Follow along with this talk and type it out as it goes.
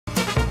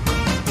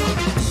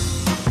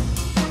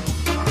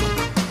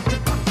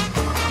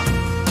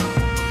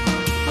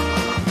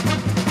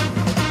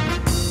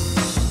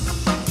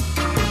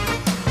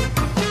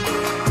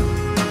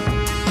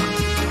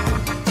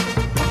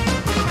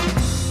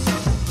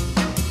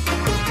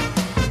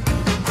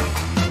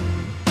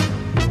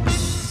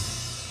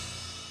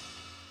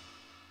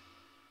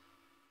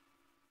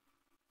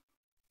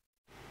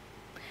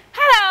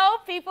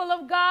people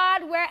of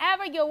God,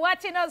 wherever you're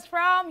watching us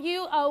from,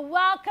 you are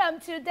welcome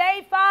to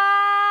day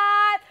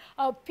 5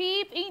 of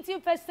PEEP into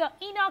Pastor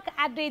Enoch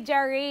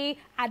Adejare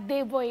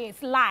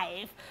Adeboye's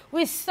life.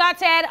 We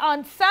started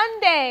on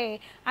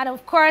Sunday, and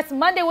of course,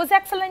 Monday was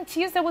excellent,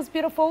 Tuesday was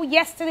beautiful,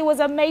 yesterday was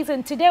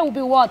amazing. Today will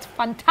be what?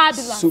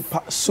 Fantabulous.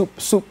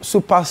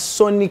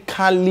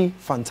 Supersonically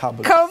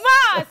fantabulous. Come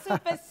on,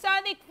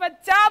 supersonic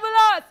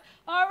fantabulous.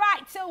 All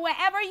right, so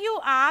wherever you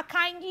are,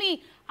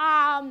 kindly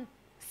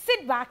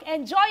sit back,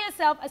 enjoy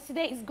yourself, as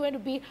today is going to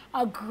be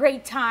a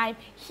great time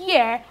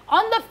here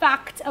on the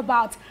fact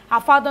about our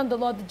Father and the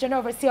Lord, the General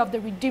Overseer of the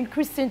Redeemed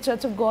Christian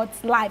Church of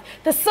God's life.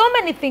 There's so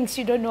many things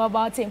you don't know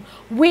about him.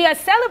 We are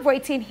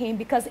celebrating him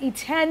because he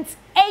turns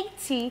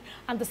 80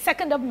 on the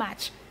 2nd of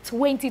March,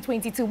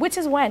 2022, which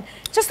is when?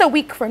 Just a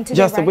week from today,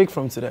 Just right? a week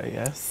from today,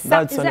 yes.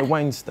 That's on a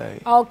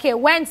Wednesday. Okay,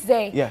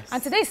 Wednesday. Yes.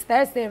 And today's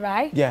Thursday,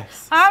 right?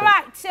 Yes. All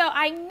right, so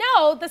I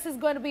know this is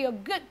going to be a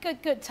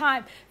good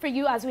time for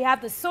you as we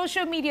have the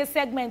social media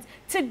segment.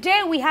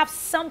 Today we have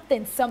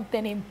something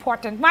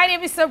important. My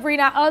name is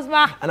Sabrina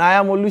Ozma. And I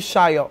am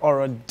Olusayo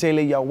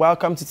Orodele. You're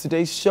welcome to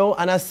today's show.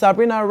 And as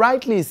Sabrina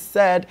rightly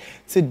said,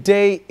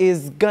 today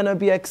is gonna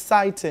be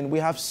exciting. We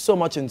have so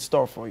much in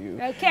store for you.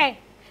 Okay,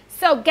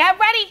 so get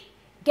ready.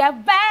 Get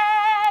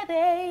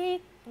ready.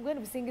 I'm going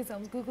to be singing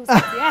some Google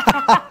songs.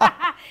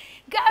 Yeah.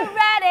 Get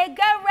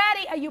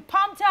ready. Are you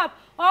pumped up?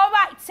 All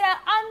right, so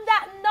on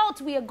that note,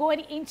 we are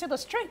going into the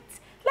streets.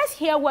 Let's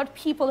hear what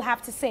people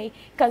have to say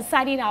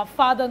concerning our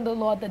Father and the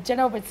Lord, the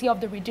General Overseer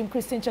of the Redeemed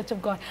Christian Church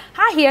of God.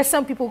 I hear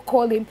some people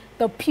call him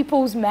the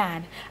people's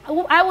man.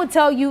 I will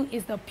tell you,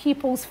 is the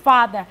people's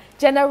father.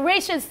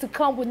 Generations to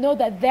come will know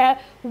that there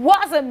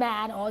was a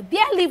man, or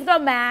there lived a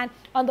man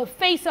on the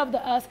face of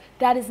the earth,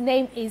 that his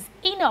name is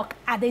Enoch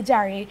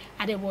Adejare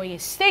Adeboye.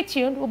 Stay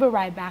tuned. We'll be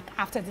right back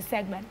after the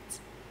segment.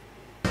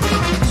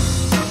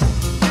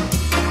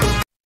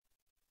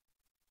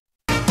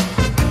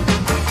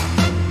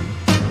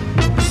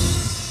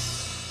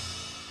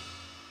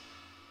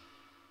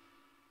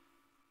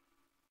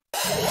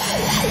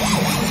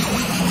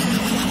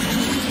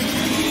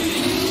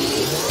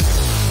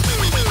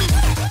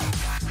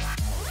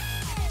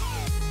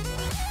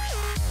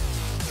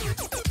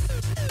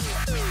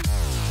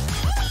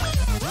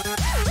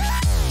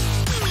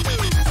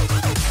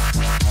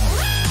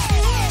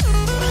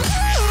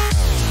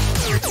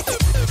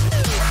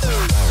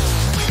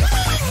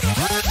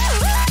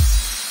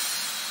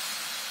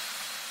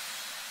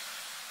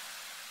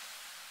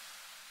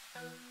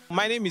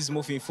 My name is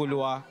Mofin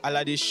Folua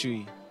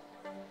Aladeshui.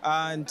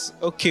 And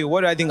okay,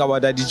 what do I think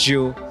about Daddy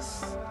G.O?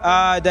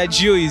 Daddy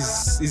G.O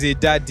is a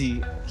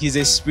daddy. He's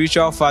a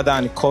spiritual father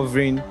and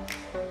covering.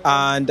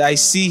 And I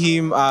see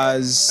him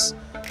as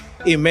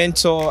a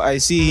mentor. I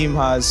see him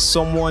as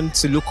someone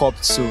to look up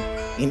to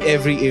in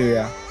every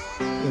area.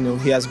 You know,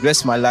 he has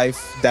blessed my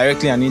life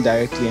directly and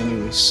indirectly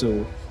anyway.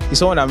 So he's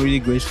someone I'm really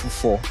grateful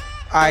for.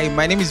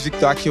 My name is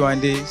Victor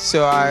Akiwande.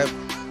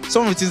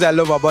 Some of the things I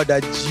love about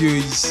Daddy G.O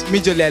is,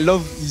 majorly I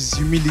love his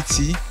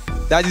humility.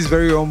 That is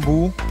very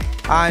humble.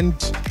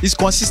 And his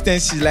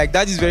consistency, like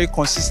that is very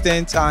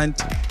consistent. And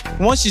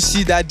once you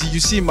see Daddy, you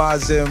see him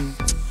as a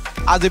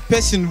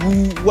person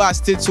who has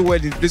stayed so well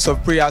in the place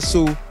of prayer.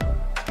 So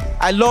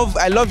I love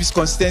his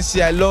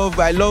consistency. I love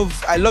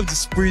the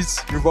spirit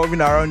revolving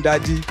around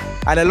Daddy.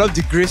 And I love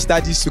the grace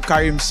Daddy used to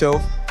carry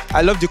himself.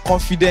 I love the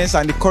confidence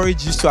and the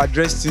courage he used to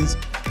address things.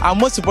 And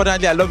most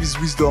importantly, I love his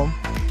wisdom.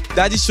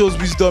 Daddy shows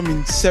wisdom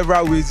in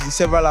several ways, in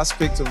several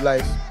aspects of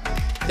life.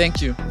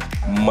 Thank you.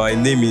 My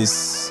name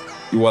is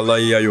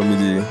Iwalayi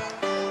Ayomide,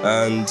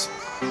 and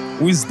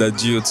who is Daddy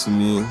G.O to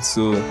me?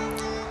 So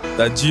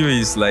Daddy G.O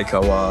is like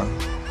our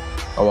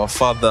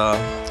father,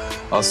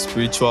 our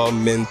spiritual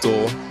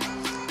mentor,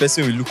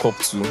 person we look up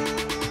to,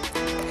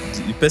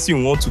 the person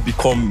we want to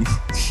become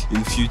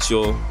in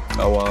future.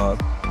 Our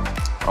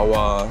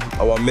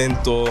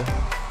mentor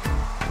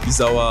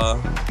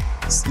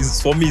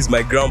for me, is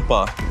my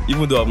grandpa,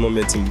 even though I've not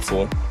met him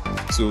before.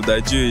 So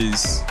Daddy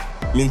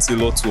G.O means a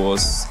lot to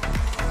us,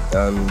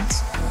 and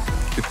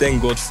we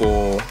thank God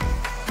for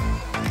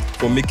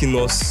making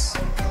us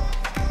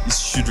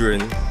his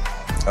children,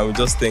 and we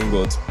just thank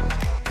God.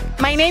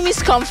 My name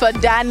is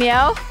Comfort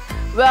Daniel.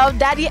 Well,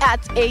 Daddy at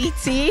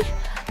 80.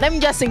 Let me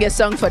just sing a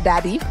song for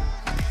Daddy.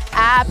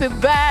 Happy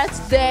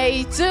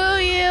birthday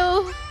to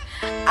you.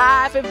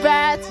 Happy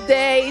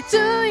birthday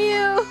to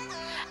you.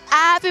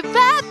 Happy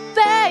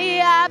birthday,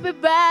 happy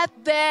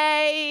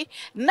birthday,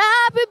 and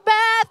happy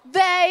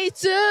birthday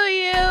to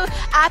you.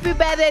 Happy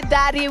birthday,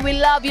 Daddy. We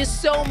love you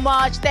so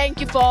much.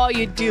 Thank you for all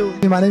you do.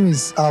 My name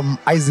is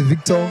Isaac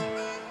Victor.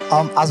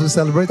 As we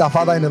celebrate our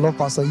Father in the Lord,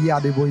 Pastor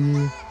E.A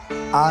Adeboye,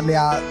 and there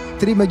are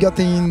 3 major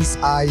things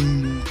I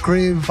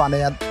crave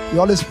and we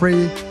always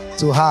pray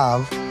to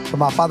have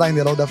from our Father in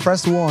the Lord. The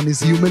first one is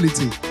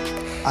humility,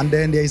 and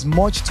then there is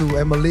much to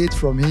emulate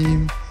from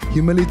him.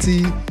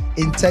 Humility,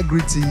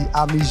 integrity.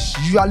 He's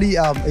usually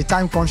a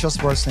time-conscious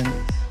person.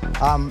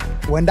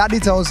 When Daddy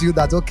tells you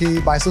that, okay,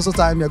 by so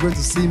time you're going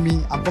to see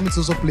me, I'm coming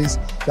to so place,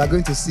 you're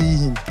going to see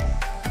him.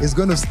 is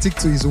going to stick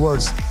to his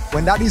words.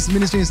 When Daddy's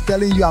ministry is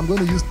telling you, I'm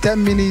going to use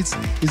 10 minutes,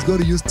 he's going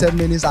to use 10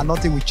 minutes and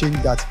nothing will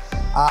change that.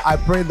 I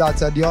pray that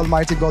the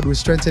Almighty God will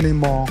strengthen him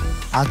more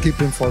and keep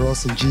him for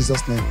us in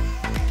Jesus' name.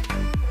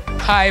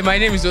 Hi, my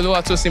name is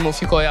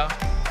Olusayo.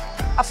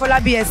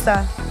 Afolabi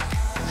Esther.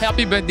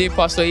 Happy birthday,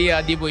 Pastor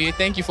E.A Adeboye.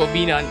 Thank you for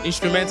being an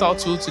instrumental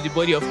tool to the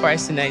body of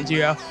Christ in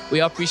Nigeria. We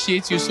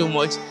appreciate you so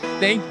much.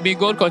 May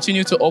God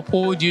continue to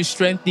uphold you,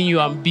 strengthen you,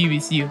 and be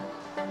with you.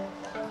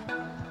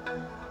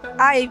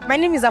 Hi, my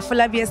name is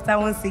Afolabi Esther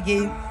once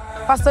again.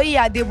 Pastor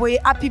E.A Adeboye,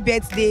 happy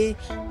birthday.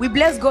 We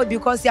bless God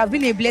because you have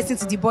been a blessing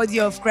to the body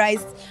of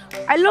Christ.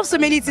 I love so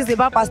many things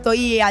about Pastor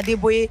E.A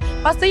Adeboye.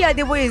 Pastor E.A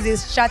Adeboye is a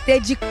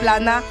strategic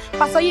planner.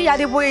 Pastor E.A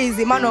Adeboye is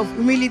a man of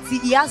humility.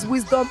 He has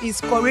wisdom,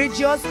 he's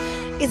courageous,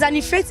 he's an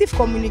effective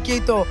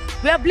communicator.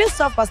 We are blessed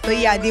to have Pastor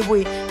E.A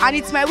Adeboye, and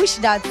it's my wish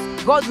that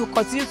God will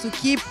continue to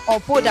keep,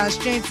 uphold, and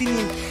strengthen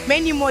him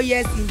many more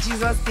years in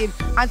Jesus' name.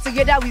 And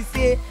together we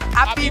say,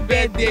 Happy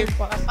birthday,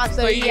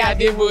 Pastor E.A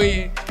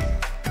Adeboye.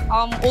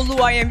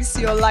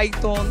 Olusayo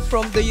Olaiton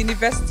from the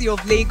University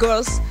of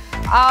Lagos.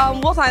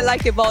 What I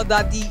like about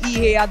Daddy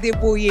E.A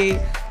Adeboye,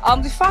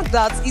 the fact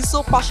that he's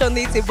so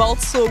passionate about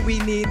soul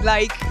winning,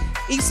 like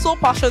he's so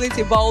passionate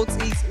about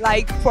it,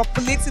 like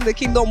populating the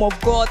kingdom of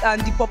God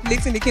and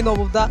depopulating the kingdom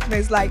of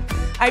darkness. Like,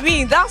 I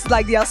mean, that's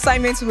like the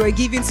assignment we were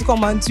given to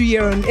come and do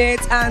here on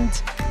earth, and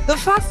the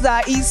fact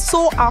that he's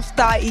so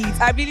after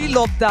it, I really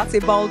love that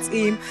about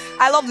him.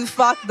 I love the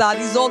fact that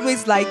he's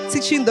always like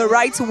teaching the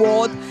right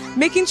word,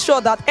 making sure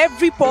that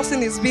every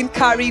person is being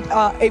carried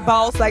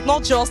about, like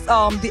not just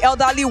the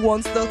elderly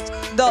ones,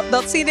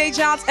 the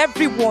teenagers,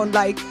 everyone,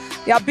 like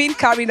they are being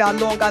carried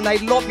along, and I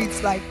love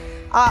it. Like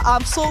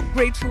I'm so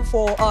grateful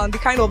for the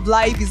kind of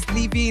life he's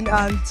living,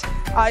 and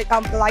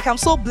I'm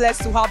so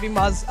blessed to have him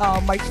as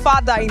my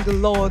father in the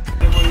Lord.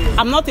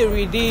 I'm not a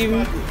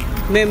redeemed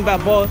member,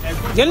 but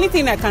the only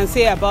thing I can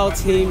say about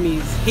him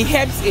is he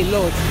helps a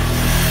lot.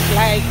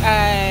 Like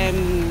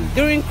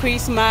during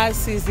Christmas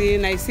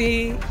season, I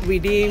see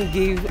Redeem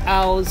give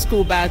out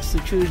school bags to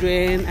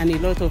children and a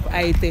lot of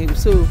items.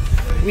 So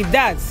with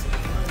that,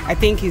 I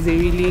think he's a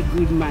really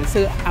good man.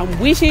 So I'm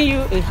wishing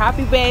you a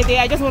happy birthday.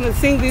 I just want to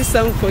sing this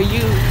song for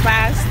you,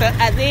 Pastor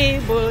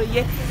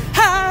Adeboye.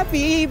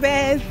 Happy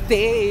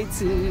birthday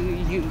to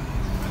you.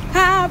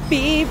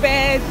 Happy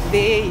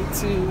birthday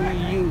to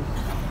you.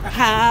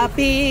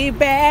 Happy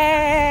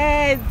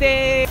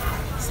birthday.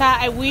 Sir,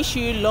 I wish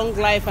you long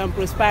life and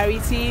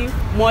prosperity,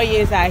 more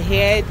years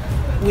ahead,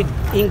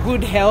 in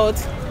good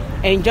health.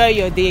 Enjoy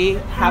your day.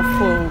 Have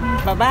fun.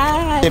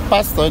 Bye-bye. A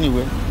pastor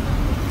anyway,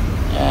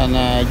 and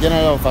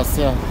general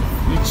overseer,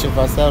 which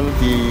overseer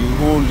the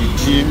whole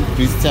regime,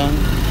 Christian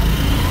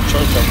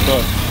Church of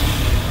God.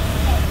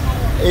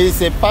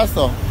 He's a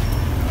pastor,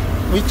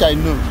 which I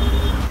know.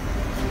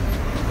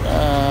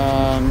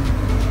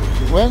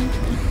 Well,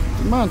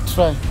 the man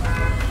try.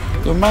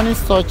 To manage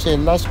such a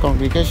large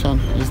congregation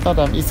is not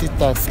an easy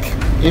task,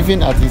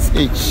 even at his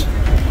age,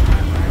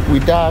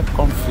 without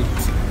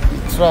conflict.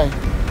 He try.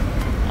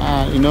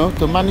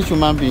 To manage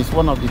human beings is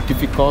one of the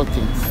difficult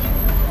things.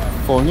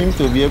 For him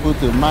to be able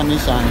to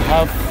manage and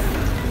have,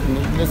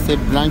 let's say,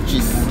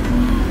 branches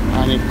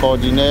and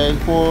coordinate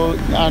whole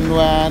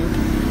annual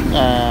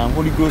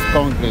Holy Ghost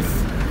Congress,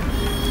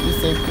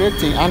 it's a great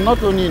thing, and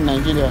not only in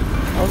Nigeria,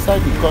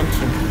 outside the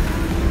country.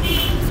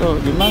 So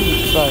the man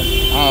will try,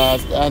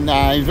 and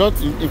I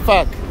wrote, in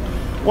fact,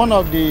 one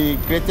of the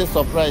greatest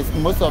surprise,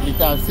 most of the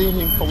time, seeing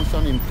him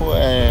function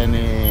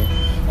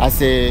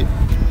as a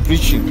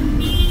preaching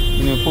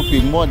in a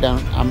pulpit more than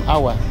an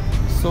hour.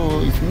 So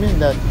it means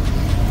that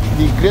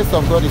the grace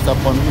of God is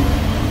upon him.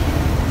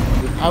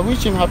 I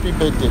wish him happy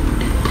birthday,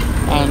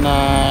 and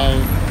I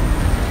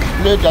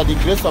pray that the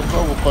grace of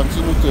God will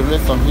continue to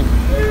rest on him,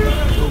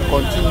 to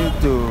continue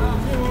to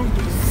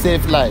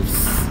save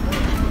lives.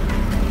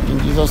 In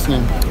Jesus'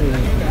 name.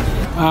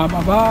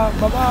 Baba,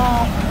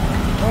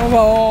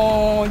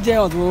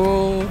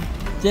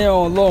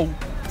 long.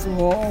 So,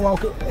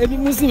 every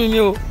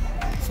Muslim,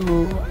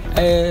 so,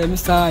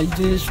 Mr.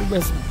 Ije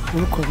Shubes,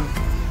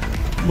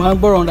 my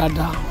born that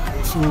down.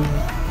 So,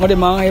 what the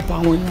man help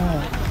on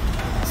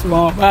so,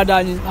 brother,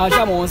 I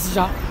shall want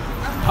to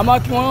I'm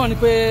not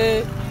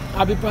pay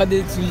happy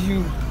birthday to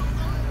you.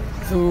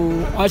 So,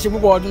 I should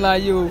go out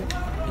like you,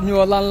 New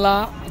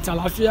Orlando, it's a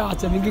lafia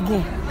at a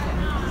Migigun.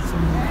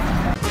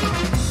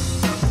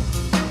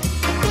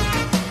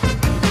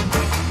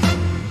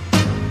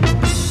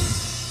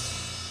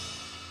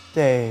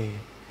 Day.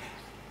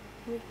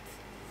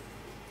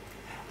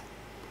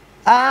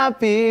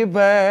 Happy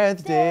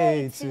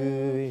birthday to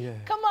you.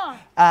 Come on.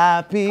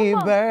 Happy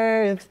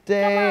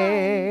birthday.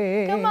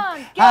 Come on.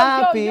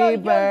 Happy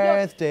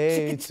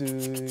birthday to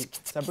you.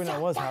 Sabrina,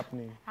 what's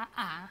happening?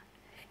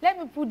 Let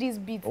me put this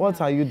beat. What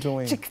now. are you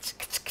doing?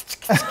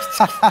 All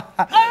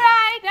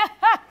right.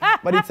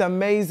 But it's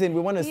amazing.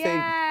 We want to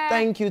say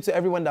thank you to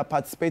everyone that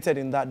participated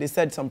in that. They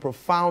said some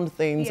profound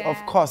things. Of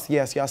course,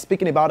 yes, you are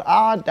speaking about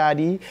our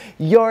daddy,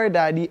 your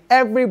daddy,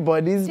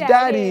 everybody's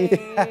daddy.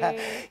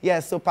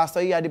 Yes, so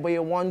Pastor E.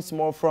 Adeboye, once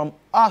more from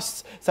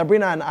us,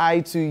 Sabrina and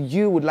I, to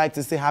you would like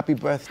to say happy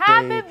birthday.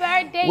 Happy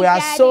birthday, we are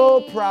Daddy.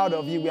 so proud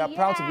of you. We are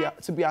proud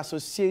to be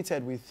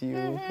associated with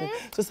you.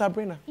 So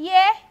Sabrina.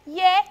 Yeah.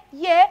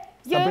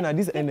 Sabrina,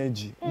 this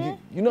energy.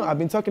 You know, I've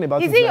been talking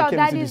about Is this it when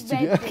I your came to the daddy's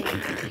studio.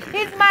 birthday?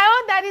 It's my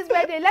own daddy's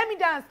birthday. Let me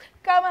dance.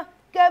 Come on.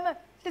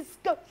 Let's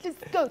go.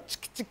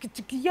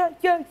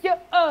 Yo.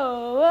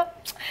 Oh,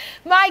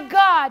 my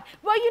God.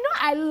 Well, you know,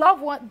 I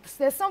love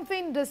there's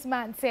something this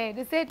man said.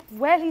 He said,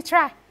 well, he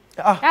tried.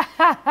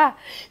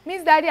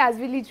 Means daddy has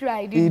really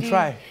tried. He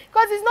tried.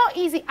 Because it's not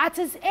easy at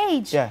his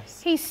age.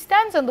 Yes. He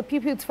stands on the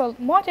pulpit for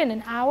more than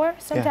an hour,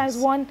 sometimes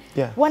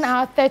Yes. 1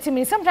 hour, 30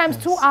 minutes, sometimes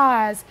 2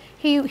 hours.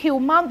 He'll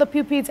mount the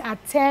pulpit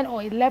at 10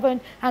 or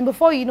 11, and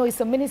before you know,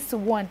 it's a minute to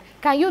 1.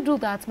 Can you do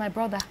that, my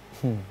brother?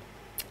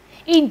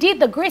 Indeed,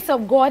 the grace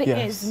of God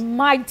is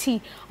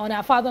mighty on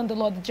our Father and the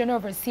Lord, the General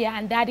Overseer,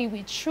 and Daddy,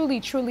 we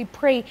truly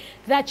pray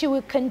that you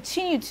will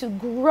continue to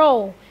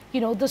grow. You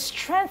know, the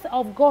strength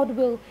of God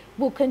will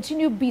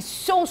continue to be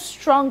so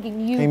strong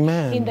in you.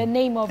 Amen. In the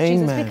name of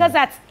Jesus. Because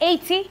at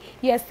 80,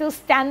 you're still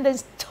standing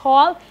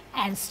tall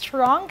and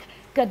strong.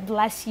 God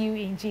bless you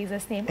in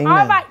Jesus' name. Amen.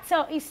 All right,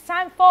 so it's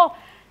time for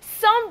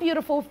some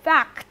beautiful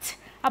fact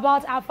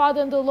about our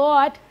Father and the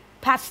Lord,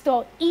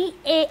 Pastor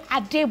E.A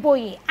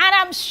Adeboye. And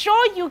I'm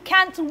sure you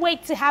can't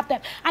wait to have them.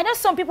 I know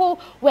some people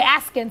were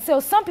asking. So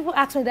some people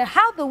asked me that,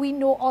 how do we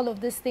know all of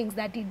these things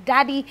that the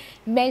daddy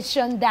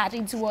mentioned that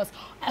into us?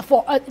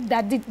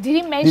 Did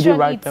he mention Did he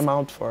write them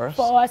out for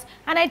us?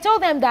 And I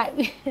told them that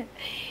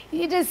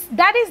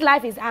daddy's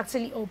life is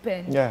actually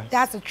open. Yes.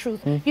 That's the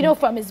truth. You know,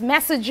 from his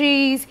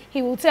messages,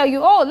 he will tell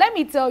you, oh, let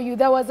me tell you,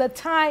 there was a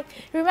time.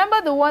 Remember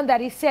the one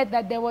that he said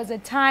that there was a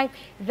time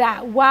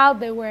that while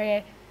they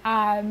were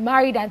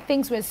married and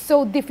things were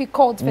so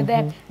difficult for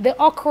them, the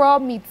okra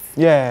meat.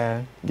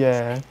 They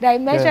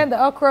mentioned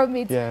the okra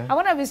meat. Yeah. And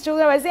one of his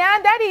children was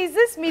saying, Daddy, is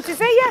this meat? He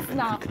said, yes,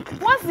 now.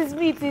 Once it's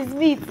meat, it's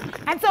meat.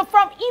 And so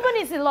from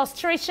even his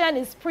illustration,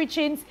 his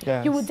preachings,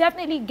 you will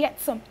definitely get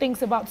some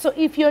things about. So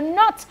if you're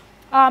not,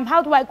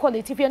 how do I call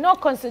it? If you're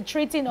not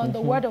concentrating on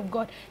the word of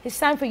God, it's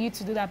time for you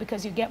to do that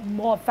because you get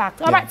more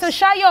facts. All right, so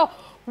Shayo,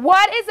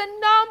 what is the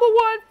number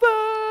 1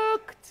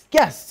 fact?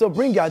 Yes, so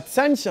bring your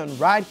attention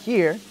right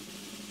here.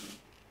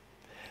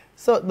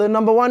 So the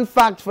number 1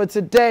 fact for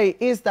today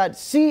is that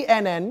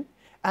CNN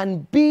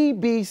and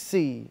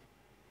BBC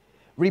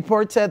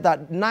reported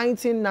that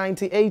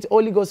 1998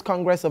 Holy Ghost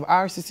Congress of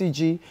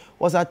RCCG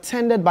was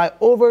attended by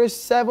over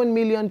 7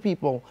 million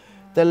people,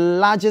 the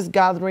largest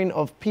gathering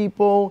of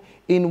people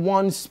in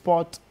one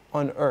spot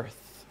on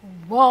earth.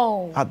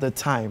 Whoa. At the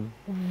time.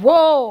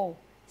 Whoa.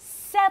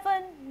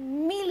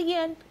 7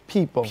 million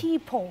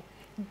people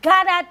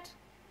gathered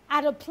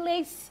at a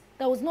place.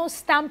 There was no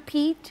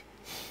stampede.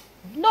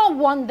 No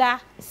wonder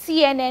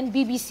CNN,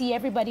 BBC,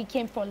 everybody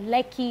came for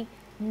Lekki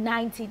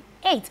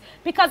 98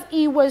 because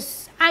it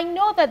was, I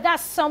know that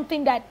that's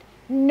something that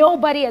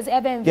nobody has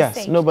ever envisaged.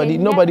 Yes,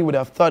 nobody would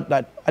have thought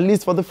that, at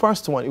least for the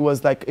first one, it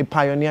was like a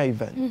pioneer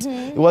event.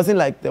 It wasn't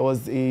like there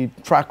was a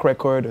track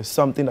record or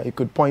something that you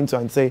could point to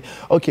and say,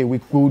 okay, we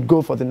would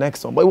go for the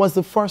next one. But it was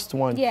the first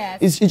one.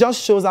 Yes. It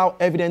just shows how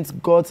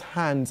evident God's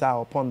hands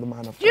are upon the man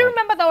of God. Do you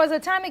remember there was a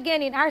time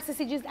again in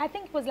RCCG, I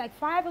think it was like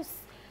 5 or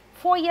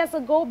 4 years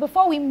ago,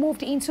 before we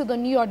moved into the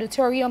new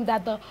auditorium,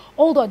 that the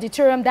old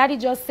auditorium, Daddy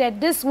just said,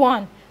 this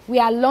one, we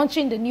are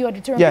launching the new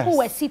auditorium. Yes. People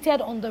were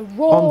seated on the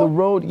road. On the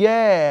road,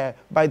 yeah,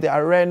 by the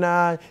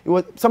arena.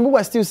 Some people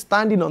were still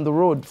standing on the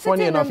road.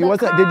 Funny enough, they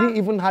didn't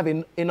even have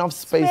enough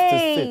space to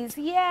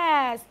sit.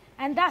 Yes,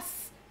 and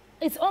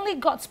it's only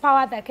God's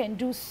power that can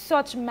do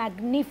such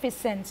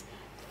magnificent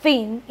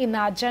thing in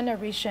our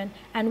generation.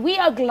 And we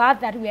are glad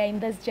that we are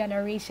in this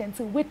generation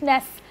to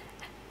witness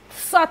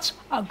such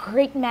a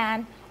great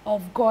man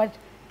of God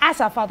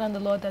as our Father and the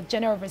Lord, the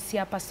General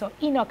Overseer, Pastor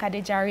Enoch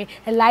Adejare,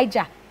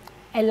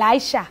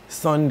 Elisha.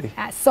 Sunday,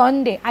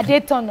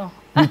 Adetono.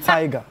 The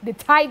tiger. The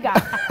tiger.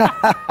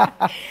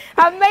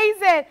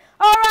 Amazing.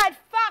 All right,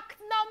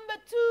 fact number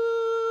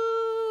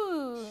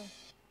 2.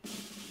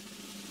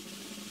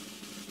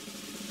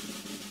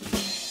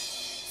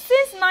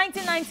 Since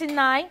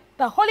 1999,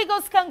 the Holy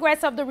Ghost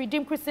Congress of the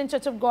Redeemed Christian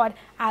Church of God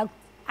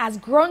has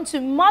grown to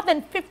more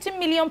than 50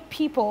 million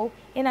people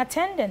in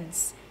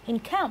attendance in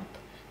camp.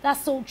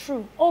 That's so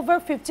true. Over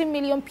 15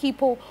 million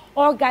people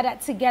all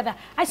gathered together.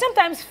 I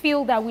sometimes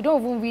feel that we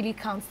don't even really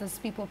count these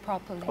people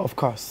properly. Of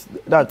course.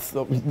 That's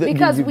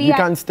because you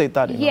can't state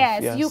that enough.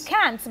 Yes, you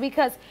can't,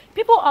 because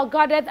people are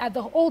gathered at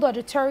the old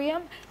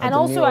auditorium and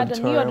also at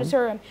the new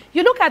auditorium.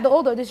 You look at the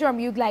old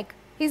auditorium, you'd like,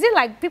 is it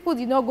like people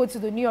did not go to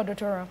the new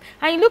auditorium?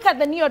 And you look at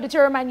the new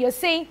auditorium and you're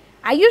saying,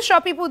 are you sure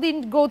people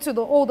didn't go to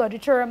the old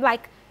auditorium?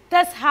 Like,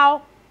 that's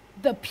how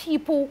the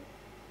people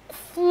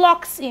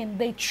flocks in.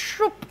 They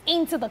troop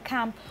into the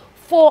camp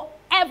for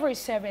every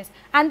service.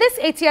 And this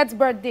 80th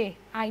birthday,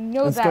 I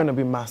know it's going to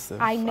be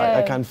massive. I know.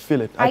 I can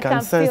feel it. I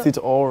can sense it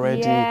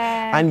already.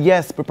 Yeah. And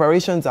yes,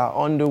 preparations are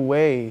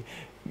underway.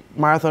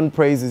 Marathon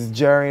Praise is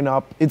gearing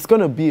up. It's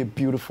going to be a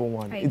beautiful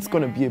one. Amen. It's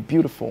going to be a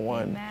beautiful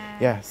one. Amen.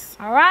 Yes.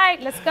 All right,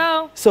 let's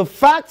go. So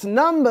fact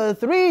number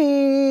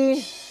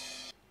 3.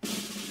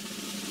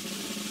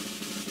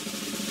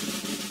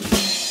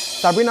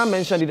 Sabrina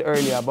mentioned it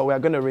earlier, but we are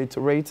going to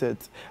reiterate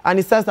it. And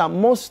it says that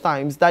most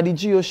times Daddy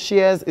G.O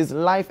shares his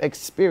life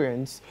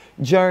experience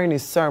during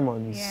his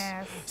sermons.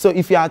 Yes. So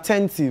if you're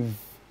attentive,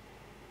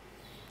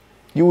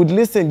 you would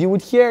listen, you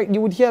would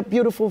hear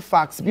beautiful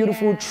facts,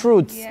 beautiful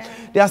truths. Yeah.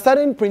 There are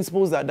certain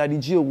principles that Daddy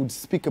G.O would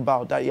speak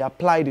about that he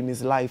applied in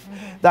his life.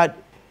 That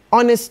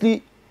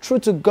honestly, true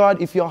to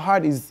God, if your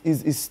heart is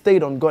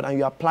stayed on God and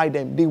you apply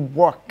them, they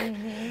work.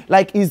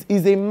 Like he's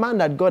a man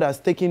that God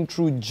has taken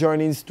through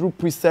journeys, through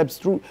precepts,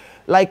 through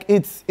like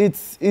it's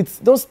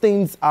those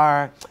things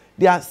are,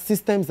 they are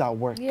systems that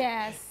work.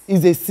 Yes.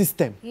 It's a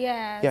system.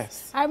 Yes.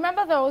 Yes. I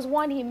remember there was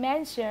one he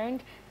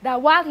mentioned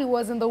that while he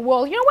was in the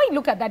world, you know, when you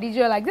look at Daddy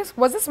G.O like this,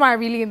 was this man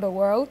really in the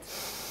world?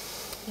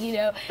 You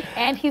know,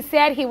 and he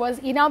said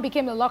he now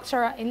became a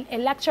lecturer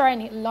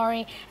in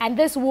Loring, and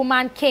this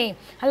woman came,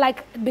 and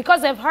like,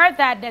 because I've heard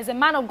that there's a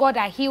man of God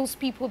that heals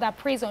people, that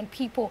prays on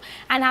people,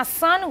 and her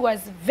son was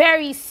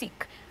very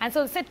sick, and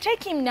so they said,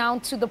 take him now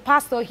to the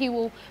pastor, he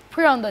will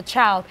pray on the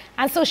child.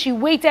 And so she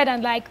waited,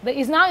 and like,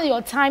 it's now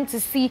your time to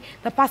see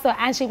the pastor,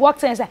 and she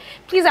walked in and said,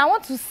 please, I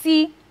want to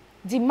see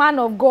the man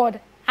of God.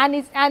 And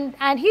he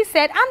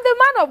said, I'm the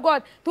man of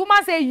God. The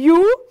woman said,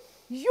 you,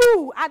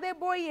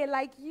 Adeboye,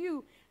 like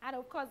you. And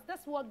of course,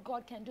 that's what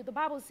God can do. The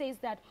Bible says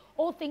that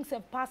all things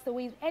have passed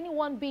away. If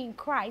anyone be in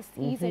Christ,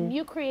 he's a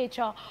new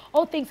creature.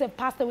 All things have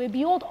passed away.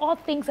 Behold, all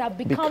things have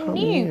become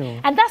new.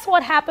 And that's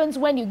what happens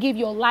when you give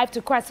your life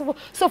to Christ.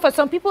 So for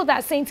some people that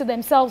are saying to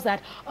themselves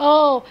that,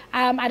 oh,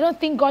 I don't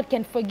think God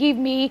can forgive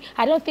me.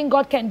 I don't think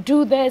God can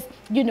do this.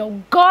 You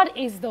know, God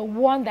is the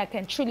one that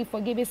can truly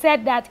forgive. He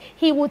said that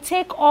he will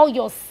take all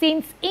your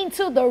sins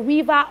into the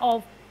river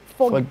of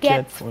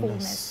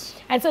forgetfulness.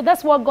 And so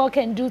that's what God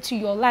can do to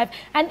your life.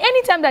 And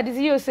anytime that Daddy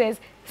G.O says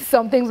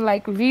something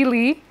like,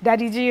 really,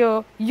 Daddy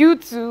G.O, you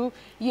too,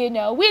 you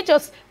know, we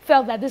just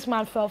felt that this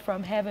man fell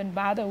from heaven,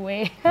 by the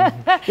way.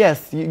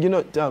 Yes, you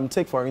know,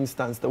 take for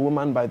instance, the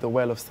woman by the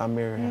well of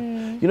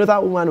Samaria. You know,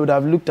 that woman would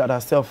have looked at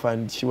herself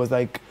and she was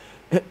like,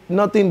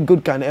 nothing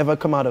good can ever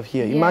come out of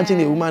here. Imagine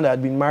a woman that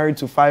had been married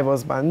to 5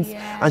 husbands,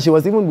 and she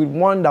was even with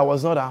one that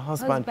was not her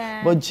husband.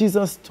 But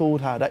Jesus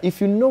told her that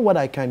if you know what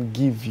I can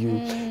give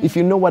you, if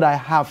you know what I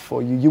have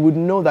for you, you would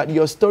know that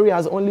your story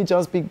has only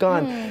just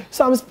begun.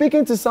 So I'm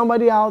speaking to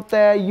somebody out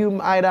there, you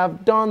might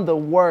have done the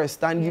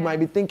worst, and you might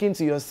be thinking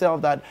to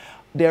yourself that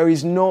there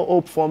is no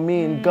hope for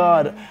me in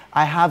God.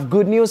 I have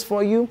good news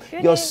for you.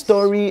 Your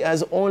story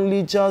has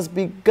only just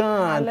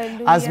begun.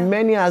 Hallelujah. As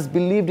many as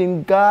believed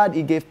in God,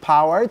 he gave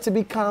power to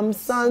become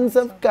sons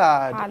of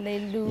God.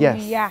 Hallelujah.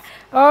 Yes.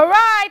 All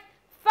right.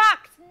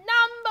 Fact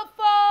number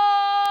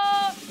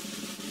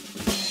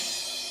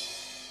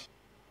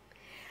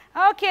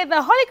 4. Okay,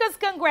 the Holy Ghost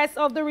Congress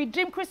of the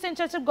Redeemed Christian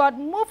Church of God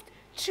moved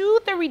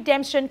to the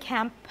Redemption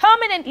Camp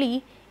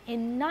permanently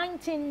in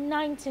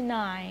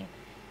 1999.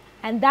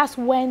 And that's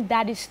when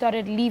Daddy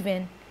started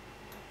living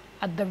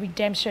at the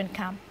Redemption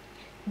Camp.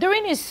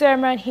 During his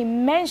sermon, he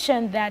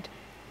mentioned that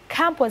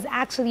camp was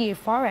actually a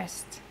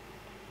forest.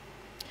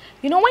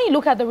 You know, when you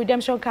look at the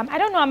Redemption Camp, I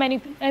don't know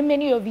how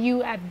many of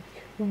you have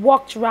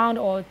walked around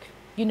or,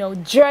 you know,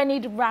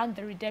 journeyed around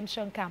the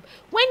Redemption Camp.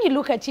 When you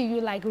look at it,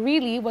 you're like,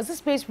 really? Was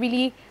this place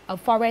really a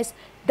forest?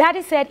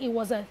 Daddy said it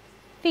was a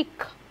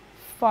thick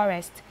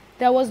forest.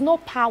 There was no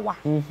power.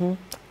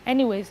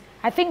 Anyways,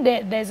 I think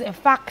that there's a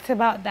fact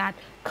about that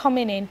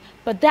coming in,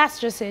 but that's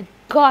just it.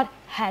 God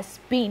has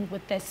been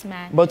with this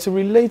man. But to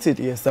relate it,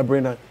 yes,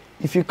 Sabrina,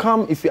 if you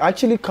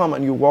actually come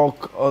and you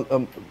walk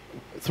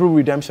through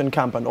Redemption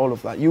Camp and all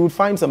of that, you would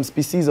find some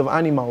species of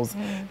animals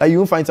that you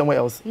won't find somewhere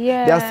else.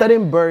 There are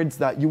certain birds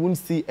that you won't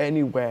see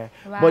anywhere,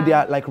 but they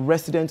are like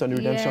residents on the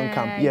Redemption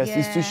Camp. Yes,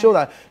 it's to show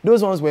that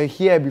those ones were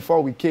here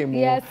before we came,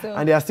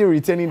 and they are still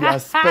retaining their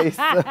space.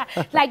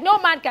 Like, no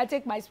man can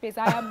take my space.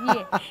 I am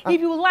here. If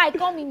you like,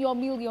 come in your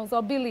millions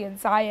or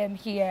billions. I am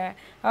here.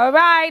 All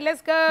right,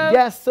 let's go.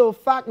 Yes, so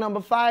fact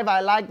number 5, I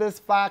like this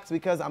fact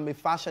because I'm a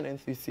fashion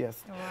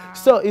enthusiast.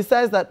 So it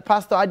says that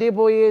Pastor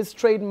Adeboye's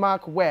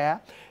trademark wear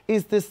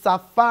is the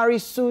safari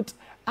suit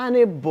and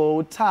a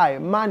bow tie.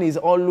 Man is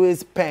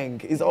always peng.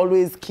 He's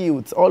always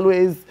cute.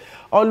 Always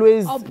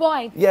on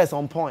point. Yes,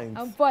 on point.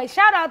 On point.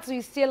 Shout out to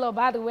his tailor,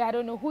 by the way. I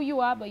don't know who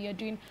you are, but you're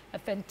doing a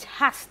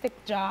fantastic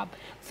job.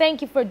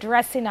 Thank you for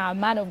dressing our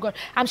man of God.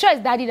 I'm sure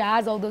it's Daddy that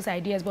has all those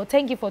ideas, but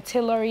thank you for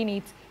tailoring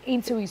it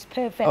into his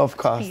perfect Of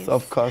course, peace.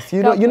 of course.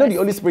 You God know, bless the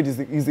Holy you. Spirit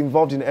is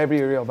involved in every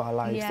area of our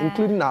lives, Yeah.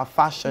 including our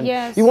fashion.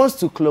 Yes. He wants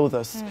to clothe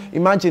us.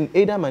 Imagine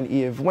Adam and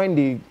Eve, when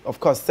they, of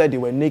course, said they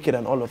were naked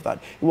and all of that.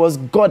 It was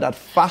God that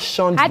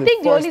fashioned I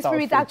think the first Holy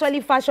Spirit outfit.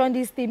 actually fashioned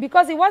this thing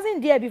because it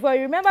wasn't there before.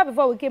 You remember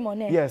before we came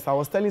on air? Yes, I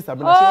was telling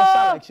Sabrina, she was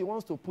shy, like she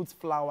wants to put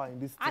flour in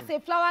this thing. As a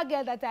flower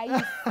girl that I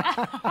use.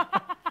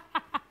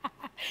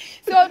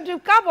 So the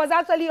cap was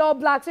actually all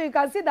black, so you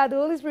can see that the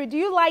Holy Spirit. Do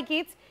you like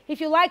it?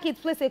 If you like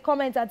it, place a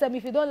comment and tell me.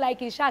 If you don't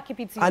like it, shall keep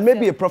it to yourself. And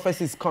maybe a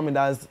prophecy is coming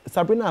that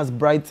Sabrina has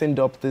brightened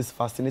up this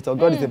fascinator.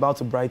 God is about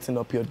to brighten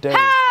up your day.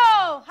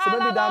 Oh, so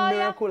maybe that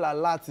miracle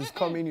alert is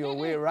coming your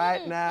way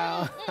right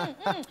now.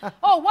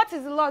 Oh, what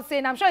is the Lord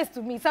saying? I'm sure it's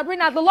to me.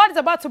 Sabrina, the Lord is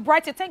about to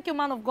brighten. Thank you,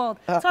 man of God.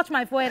 Touch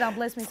my forehead and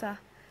bless me, sir.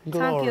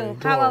 Thank you. Glory.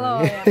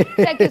 Hallelujah.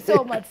 Thank you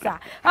so much, sir.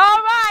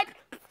 All right.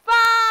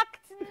 Fact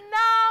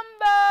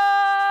number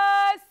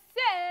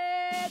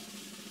 6.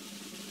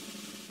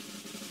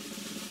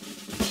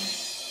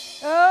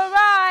 All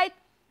right.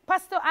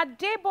 Pastor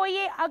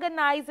Adeboye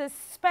organizes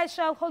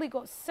special Holy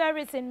Ghost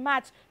service in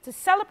March to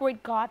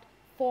celebrate God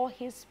for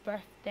his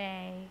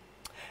birthday.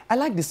 I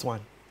like this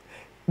one.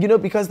 You know,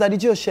 because Daddy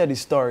G.O shared his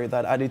story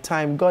that at the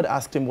time God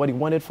asked him what he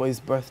wanted for his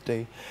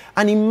birthday.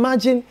 And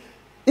imagine,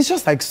 it's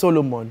just like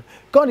Solomon.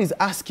 God is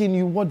asking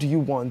you, what do you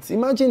want?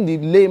 Imagine the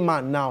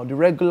layman now, the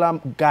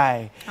regular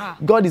guy.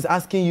 God is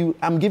asking you,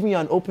 I'm giving you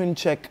an open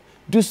check.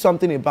 Do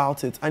something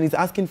about it. And he's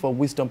asking for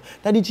wisdom.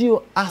 Daddy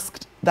G.O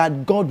asked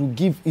that God will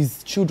give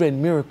his children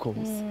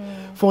miracles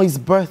for his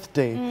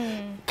birthday.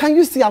 Can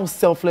you see how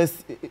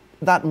selfless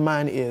that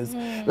man is?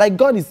 Like,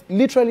 God is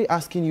literally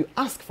asking you,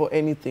 ask for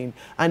anything.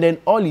 And then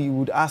all he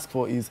would ask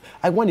for is,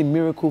 I want a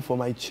miracle for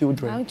my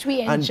children. Aren't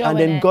we And enjoying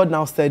then it? God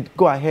now said,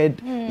 go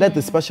ahead, let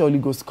the special Holy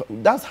Ghost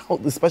come. That's how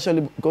the special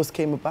Holy Ghost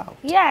came about.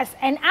 Yes,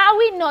 and are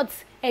we not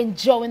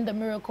enjoying the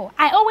miracle?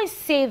 I always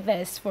say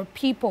this for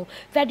people,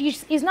 that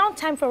it's now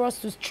time for us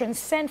to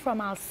transcend from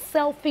our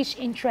selfish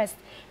interest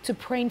to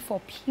praying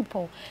for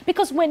people.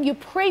 Because when you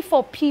pray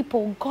for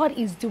people, God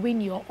is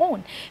doing your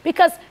own.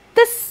 Because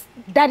this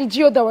Daddy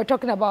G.O that we're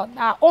talking about,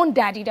 our own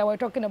daddy that we're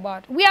talking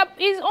about, we have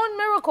his own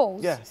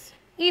miracles. Yes.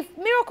 If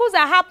miracles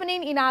are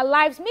happening in our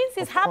lives, means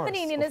it's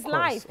happening in his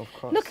life.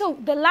 Look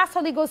at the last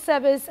Holy Ghost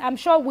service. I'm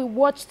sure we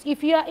watched.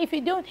 If you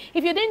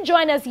didn't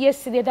join us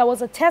yesterday, there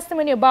was a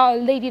testimony about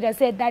a lady that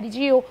said Daddy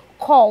G.O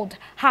called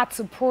her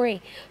to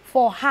pray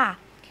for her.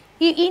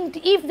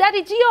 If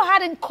Daddy G.O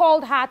hadn't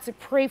called her to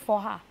pray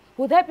for her,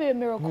 would that be a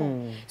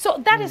miracle?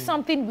 So that is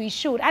something we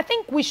should. I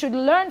think we should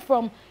learn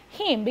from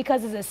him,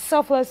 because he's a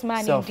selfless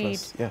man indeed.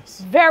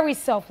 Yes. Very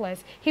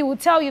selfless. He will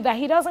tell you that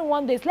he doesn't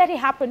want this. Let it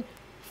happen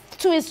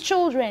to his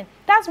children.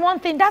 That's one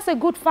thing. That's a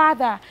good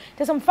father.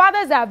 There's some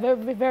fathers that are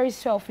very, very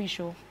selfish.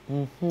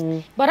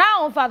 But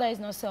our own father is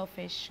not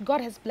selfish.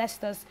 God has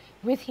blessed us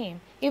with him.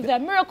 If there are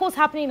miracles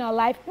happening in our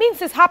life,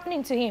 means it's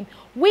happening to him.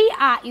 We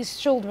are his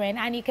children,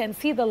 and he can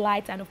see the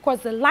light. And of course,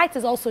 the light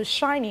is also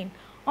shining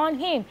on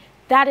him.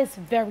 That is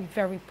very,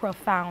 very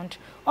profound.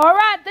 All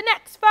right, the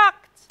next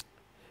fact.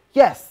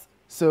 Yes.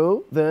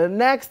 So the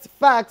next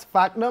fact,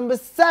 fact number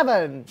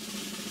 7.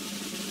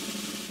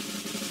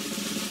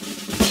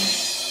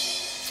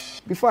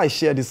 Before I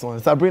share this one,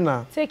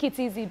 Sabrina. Take it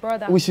easy,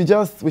 brother.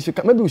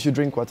 Maybe we should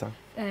drink water.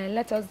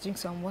 Let us drink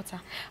some water.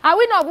 Are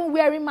we not even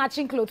wearing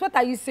matching clothes? What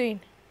are you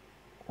saying?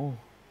 Oh.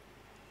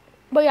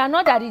 But you are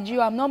not Daddy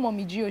G.O, I'm not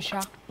Mommy G.O,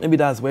 Sha. Maybe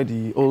that's where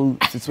the whole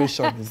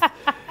situation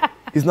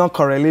is not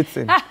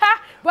correlating.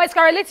 But it's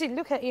correlating.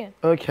 Look at here.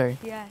 Okay.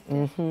 Yeah.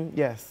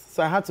 Yes.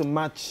 So I had to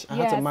match. I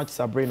had to match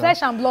Sabrina.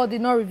 Flesh and blood did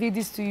not reveal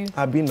this to you.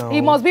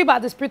 It must be by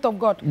the Spirit of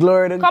God.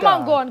 Glory to God. Come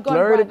on, go on,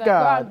 Glory to brother.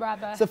 God. Go on,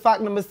 brother. So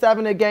fact number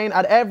 7 again.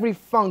 At every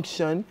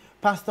function,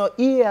 Pastor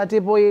E.A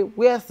Adeboye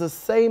wears the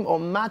same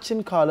or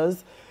matching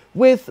colors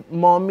with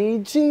Mommy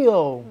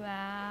G.O.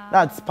 Wow.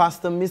 That's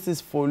Pastor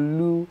Mrs.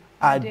 Folu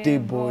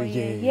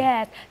Adeboye.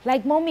 Yes.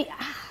 Like Mommy,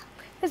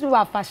 these people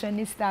are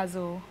fashionistas,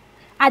 oh.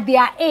 At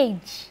their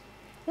age.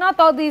 Not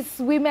all these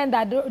women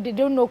that they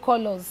don't know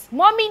colors.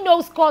 Mommy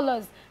knows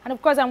colors. And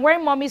of course, I'm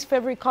wearing Mommy's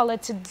favorite color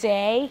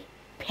today.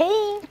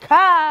 Pink.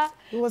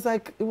 It was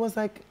like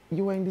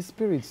you were in the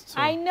spirit too.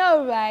 I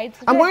know, right?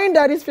 I'm wearing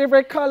Daddy's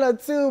favorite color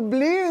too,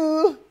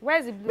 blue.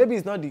 Where's the blue? Maybe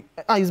it's not the...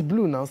 it's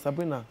blue now,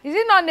 Sabrina. Is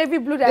it not navy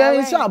blue that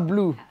Yeah, it's not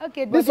blue.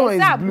 Okay, this but one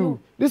is blue. blue.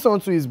 This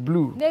one too is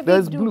blue. Navy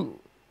There's blue.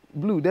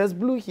 Blue. There's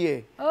blue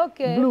here.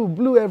 Okay.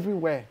 Blue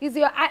everywhere. Is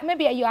your eye,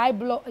 maybe your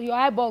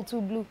eyeball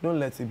too blue? Don't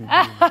let it be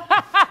blue.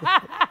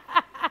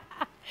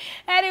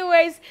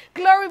 Anyways,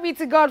 glory be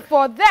to God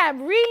for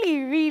them.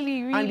 Really,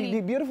 really, really. And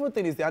the beautiful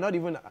thing is they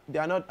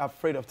are not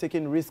afraid of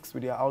taking risks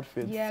with their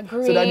outfits. Yeah,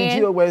 green. So Daddy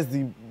G.O wears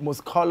the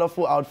most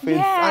colorful outfits.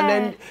 Yeah. And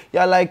then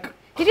you're like,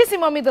 Did you see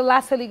Mommy the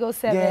last Holy Ghost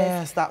service?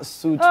 Yes, that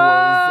suit was.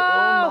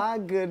 Oh my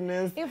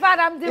goodness. In fact,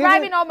 I'm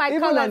deriving all my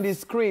colors. Even on the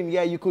screen,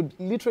 yeah, you could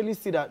literally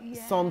see that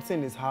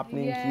something is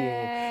happening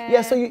here.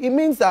 Yeah, so it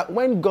means that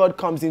when God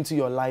comes into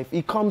your life,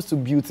 He comes to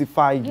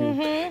beautify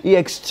you. He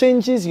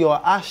exchanges your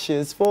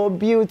ashes for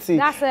beauty.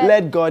 That's it.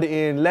 Let God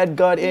in. Let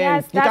God in.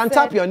 Yes, you can that's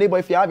tap it. your neighbor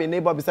if you have a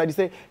neighbor beside you.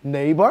 Say,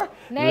 neighbor,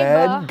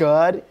 let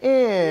God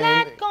in.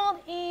 Let God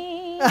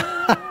in.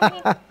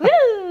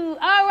 Woo!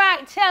 All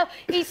right, so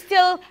he's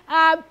still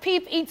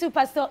peep into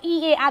Pastor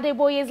E.A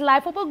Adeboye's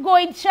life. We'll be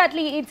going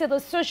shortly into the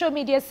social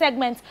media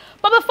segments.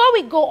 But before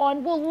we go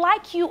on, we'd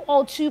like you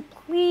all to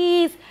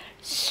please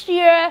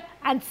share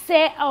and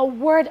say a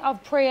word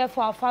of prayer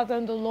for our Father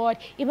in the Lord,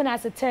 even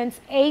as it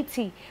turns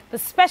 80. The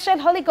special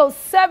Holy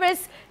Ghost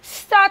service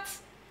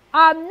starts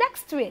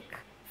next week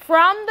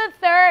from the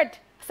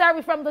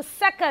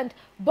 2nd,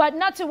 but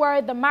not to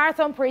worry, the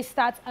marathon praise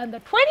starts on the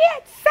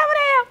 28th, 7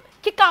 a.m.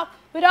 Kick off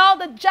with all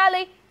the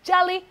jolly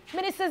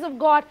ministers of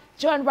God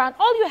join around.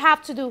 All you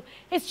have to do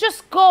is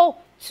just go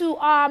to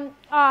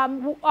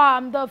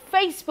the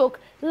Facebook,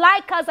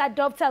 like us at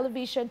Dove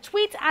Television,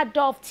 tweet at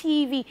Dove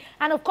TV,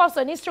 and of course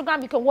on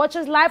Instagram. You can watch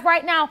us live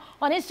right now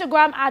on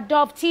Instagram at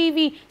Dove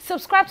TV.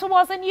 Subscribe to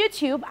us on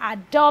YouTube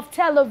at Dove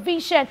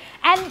Television.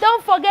 And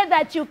don't forget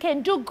that you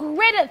can do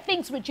greater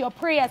things with your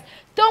prayers.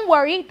 Don't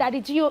worry, Daddy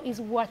G.O is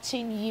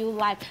watching you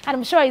live. And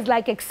I'm sure he's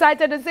like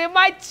excited to say,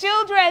 my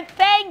children,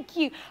 thank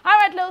you. All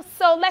right,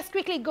 so let's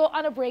quickly go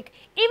on a break.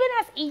 Even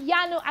as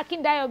Iyanu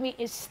Akindayomi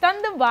is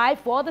standing by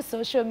for the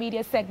social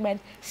media segment,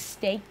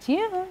 stay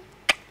tuned.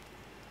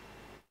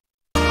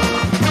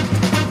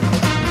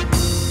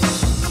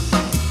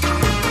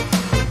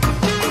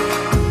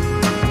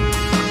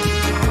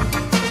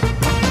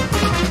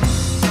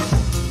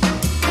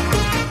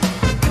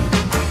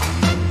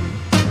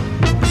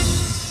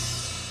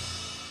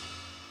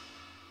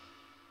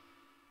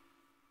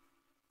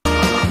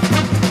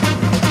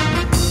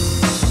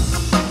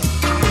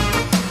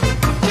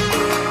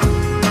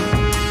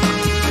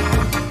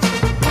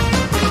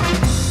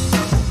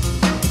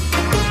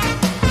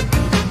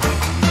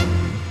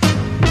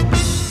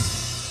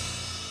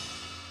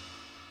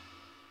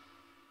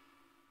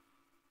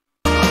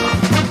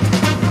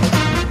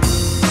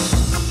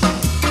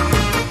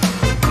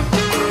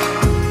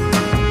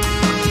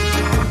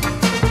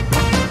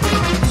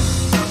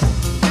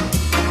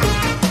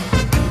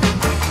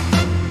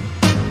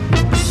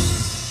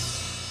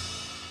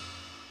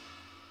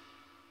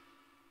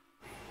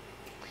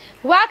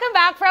 Welcome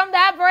back from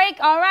that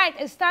break. All right,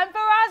 it's time for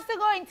us to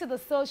go into the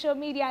social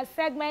media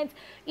segment.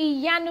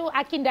 Iyanu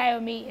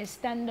Akindayomi is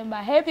standing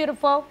by. Hey,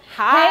 beautiful.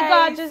 Hi, hey,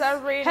 gorgeous.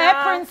 Sabrina. Hey,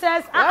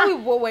 princess. Why are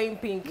we both wearing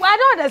pink? Well, I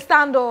don't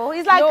understand, though.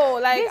 It's like, no,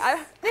 like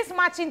this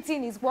matching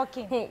thing is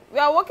working. We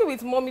are working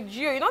with Mommy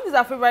G.O. You know this is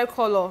our favorite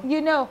color.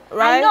 You know.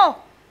 Right? I know.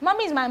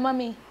 Mommy is my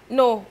mommy.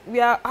 No, we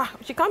are.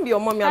 She can't be your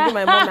mommy and be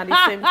my mom at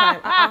the same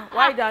time.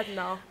 Why that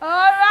now? All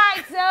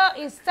right,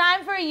 so it's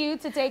time for you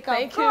to take off.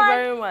 Thank you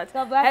very much.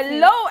 God bless you.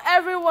 Hello,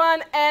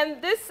 everyone,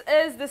 and this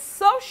is the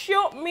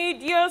social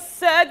media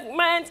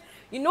segment.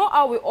 You know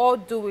how we all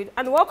do it.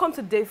 And welcome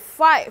to day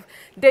 5.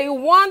 Day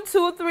 1,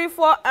 2, 3,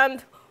 4,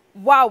 and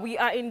wow, we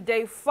are in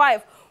day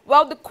 5.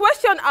 Well, the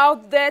question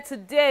out there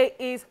today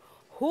is,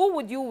 who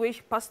would you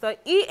wish Pastor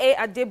E.A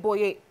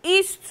Adeboye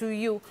is to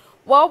you?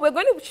 Well, we're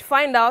going to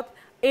find out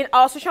in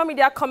our social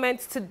media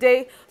comments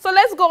today. So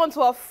let's go on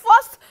to our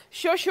first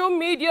social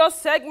media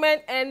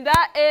segment, and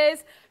that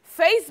is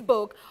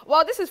Facebook.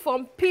 Well, this is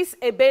from Peace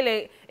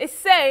Ebele. It's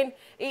saying,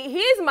 he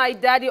is my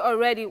daddy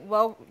already.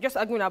 Well, just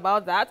arguing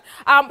about that.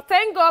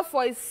 Thank God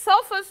for his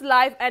selfless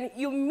life and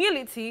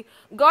humility.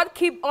 God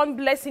keep on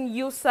blessing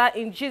you, sir,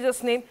 in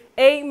Jesus' name.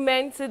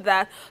 Amen to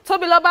that.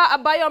 Tobiloba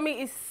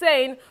Abayomi is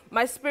saying,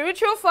 my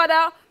spiritual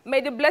father, may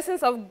the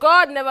blessings of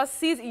God never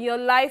cease in your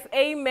life.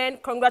 Amen.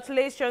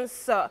 Congratulations,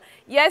 sir.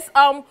 Yes,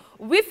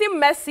 Withy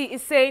Mercy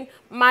is saying,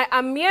 my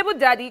amiable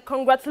daddy,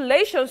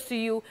 congratulations to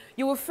you.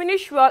 You will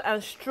finish well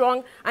and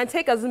strong and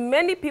take as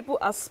many people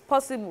as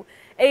possible.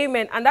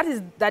 Amen. And that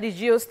is Daddy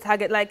G.O.'s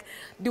target. Like,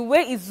 the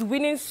way he's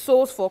winning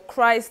souls for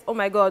Christ, oh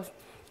my God,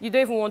 you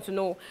don't even want to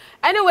know.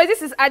 Anyway,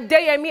 this is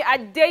Adeyemi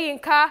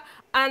Adeyinka,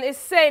 and it's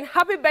saying,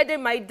 happy birthday,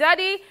 my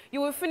daddy.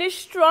 You will finish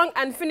strong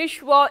and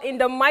finish well in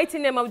the mighty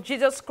name of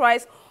Jesus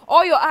Christ.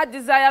 All your heart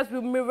desires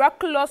will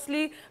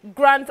miraculously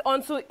grant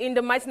unto in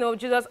the mighty name of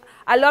Jesus.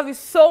 I love you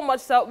so much,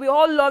 sir. We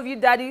all love you,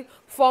 Daddy,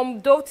 from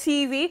Dove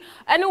TV.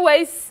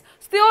 Anyways,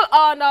 still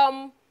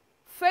on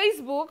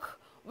Facebook,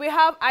 we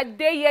have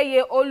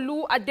Adeyeye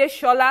Olu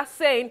Adeshola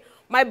saying,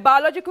 my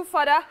biological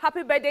father,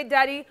 happy birthday,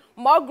 Daddy.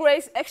 More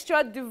grace,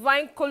 extra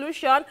divine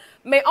collusion.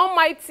 May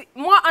Almighty,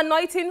 more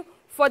anointing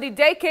for the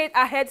decade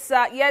ahead,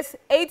 sir. Yes,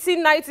 80,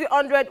 90,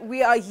 100.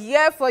 We are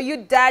here for you,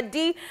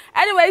 Daddy.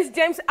 Anyways,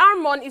 James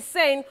Armon is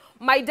saying,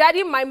 my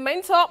daddy, my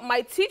mentor,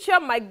 my teacher,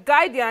 my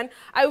guardian,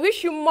 I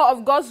wish you more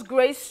of God's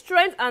grace,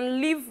 strength,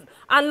 and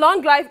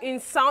long life in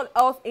sound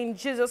health in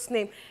Jesus'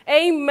 name.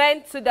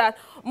 Amen to that.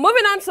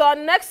 Moving on to our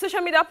next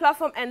social media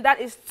platform, and that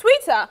is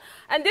Twitter.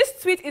 And this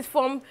tweet is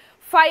from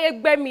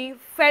Fayegbemi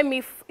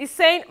Femi is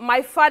saying,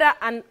 my father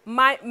and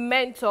my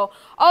mentor.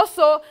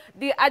 Also,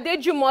 the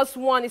Adejumos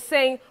one is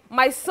saying,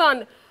 my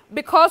son,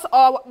 because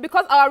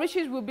our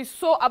riches will be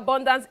so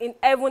abundant in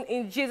heaven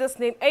in Jesus'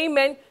 name.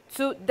 Amen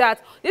to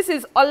that. This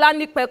is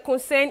Olanikpekun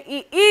saying, he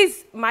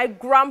is my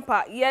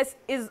grandpa. Yes,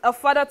 is a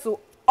father to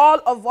all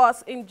of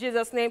us in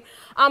Jesus' name.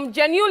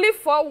 Genuinely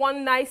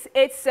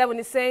 41987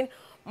 is saying,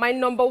 my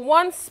number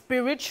one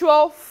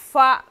spiritual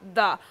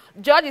father.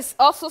 George is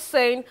also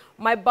saying,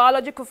 my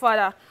biological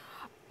father.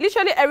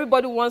 Literally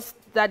everybody wants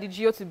Daddy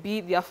G.O to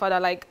be their father.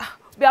 Like,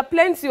 there are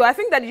plenty. I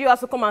think Daddy G.O has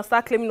to come and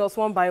start claiming us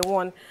one by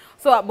one.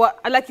 So, but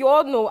like you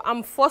all know,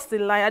 I'm first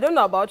in line. I don't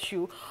know about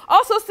you.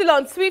 Also, still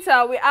on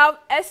Twitter, we have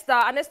Esther,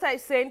 and Esther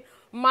is saying,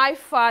 my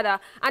father.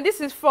 And this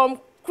is from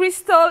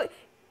Crystal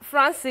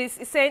Francis,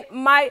 is saying,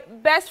 my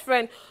best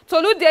friend.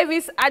 Tolu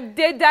Davis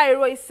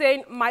Adejare is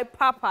saying, my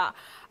papa.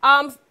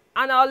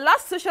 And our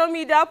last social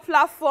media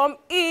platform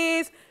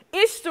is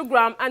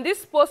Instagram, and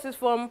this post is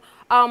from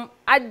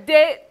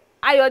Ayodex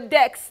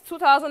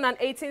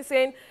 2018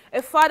 saying,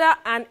 a father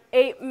and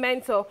a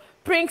mentor.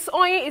 Prince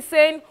Oyin is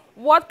saying,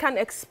 what can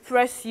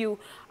express you?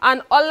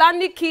 And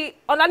Olaniki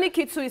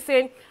too is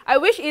saying, I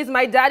wish he is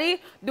my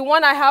daddy, the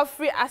one I have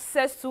free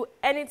access to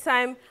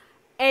anytime,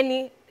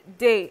 any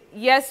day.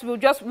 Yes, we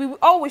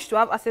all wish to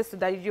have access to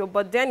Daddy G.O,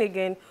 but then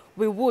again,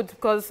 we would,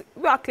 because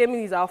we are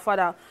claiming he's our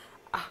father.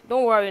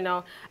 Don't worry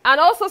now. And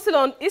also still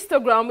on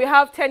Instagram, we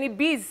have Tenny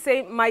Bees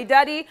saying, my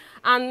daddy.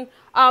 And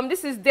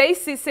this is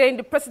Daisy saying,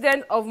 the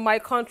president of my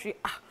country.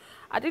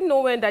 I didn't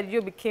know when Daddy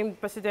G.O became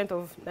president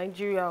of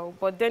Nigeria,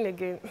 but then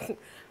again,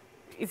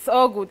 it's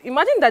all good.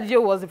 Imagine Daddy G.O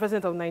was the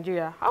president of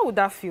Nigeria. How would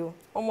that feel?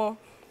 The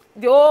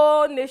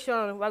whole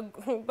nation.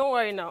 Don't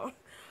worry now.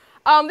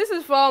 This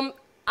is from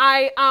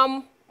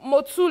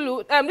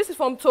Motulu. This is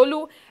from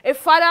Tolu, a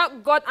father,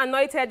 God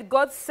anointed,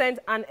 God sent,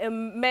 and a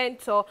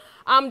mentor.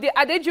 The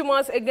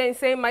Adejumans again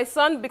saying, my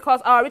son, because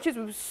our riches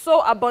will be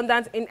so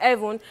abundant in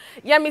heaven.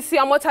 Yemisi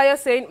Amotayo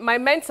saying, my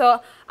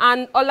mentor,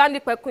 and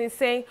Olandi Pekun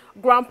saying,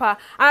 grandpa.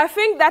 And I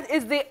think that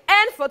is the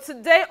end for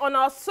today on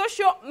our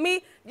social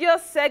media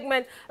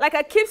segment. Like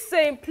I keep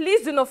saying,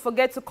 please do not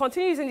forget to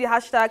continue using the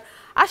hashtag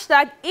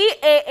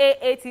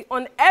EAAAT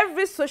on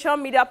every social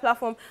media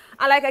platform.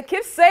 And like I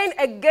keep saying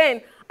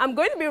again, I'm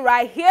going to be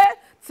right here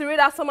to read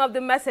out some of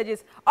the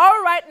messages.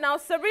 All right, now,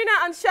 Sabrina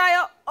and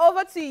Shaya,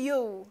 over to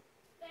you.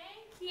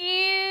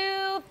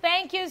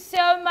 Thank you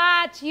so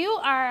much. You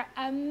are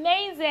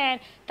amazing.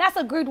 That's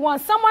a good one.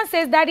 Someone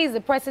says Daddy is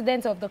the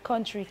president of the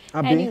country.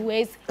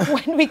 Anyways,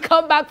 when we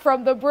come back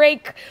from the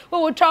break, we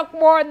will talk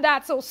more on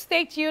that. So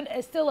stay tuned.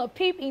 It's still a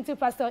peep into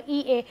Pastor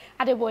E.A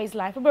Adeboye's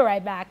life. We'll be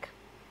right back.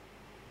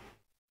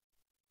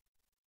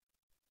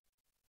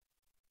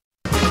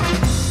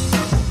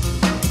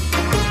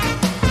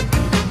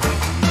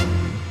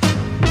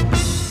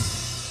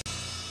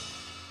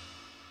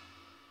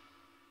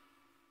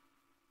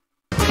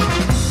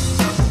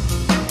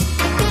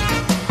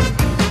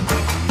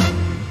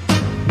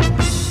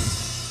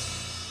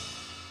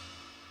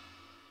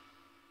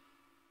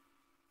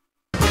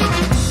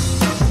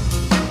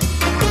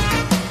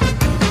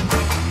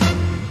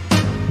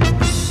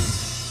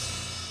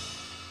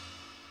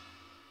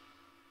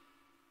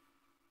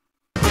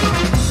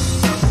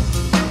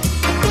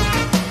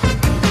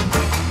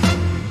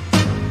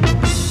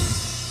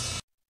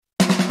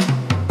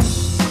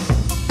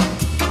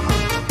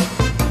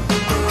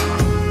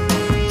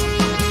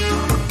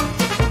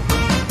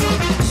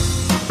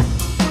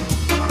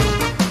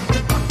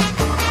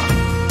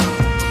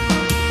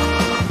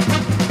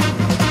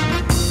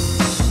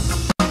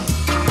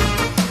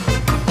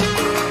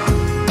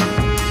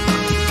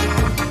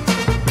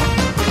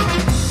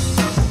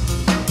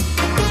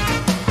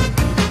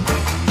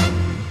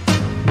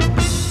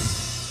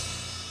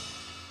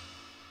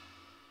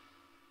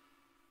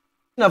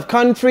 Of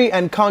country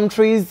and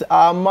countries,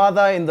 our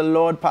mother in the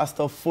Lord,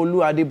 Pastor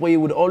Folu Adeboye,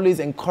 would always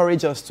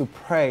encourage us to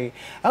pray.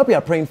 I hope you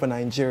are praying for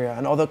Nigeria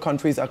and other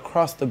countries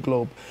across the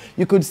globe.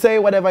 You could say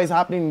whatever is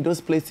happening in those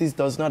places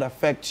does not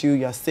affect you.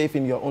 You're safe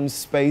in your own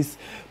space.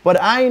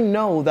 But I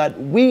know that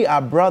we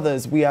are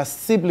brothers. We are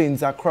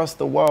siblings across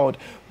the world.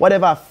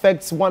 Whatever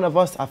affects one of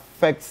us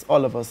affects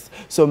all of us.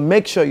 So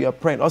make sure you're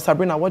praying. Oh,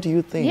 Sabrina, what do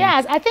you think?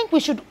 Yes, I think we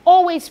should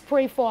always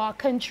pray for our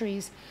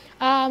countries.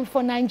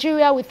 For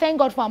Nigeria, we thank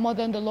God for our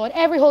mother in the Lord.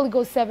 Every Holy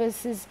Ghost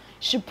services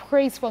should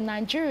praise for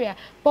Nigeria.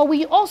 But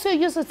we also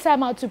use the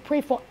time out to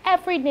pray for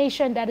every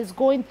nation that is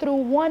going through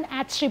one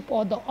hardship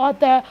or the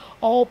other,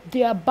 or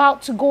they're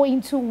about to go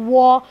into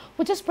war.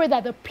 We just pray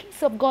that the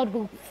peace of God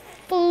will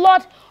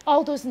flood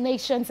all those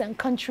nations and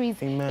countries.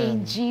 Amen.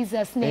 In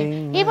Jesus' name.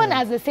 Amen. Even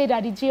as they say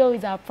that Daddy G.O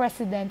is our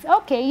president.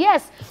 Okay,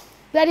 yes.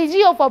 Daddy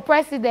G.O for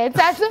president.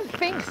 I don't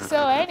think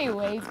so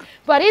anyways.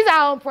 But he's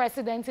our own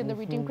president in the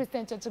Redeemed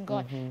Christian Church of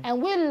God.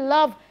 And we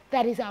love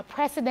that he's our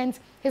president.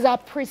 He's our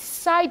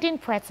presiding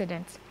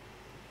president.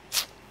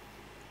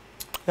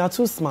 You're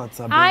too smart,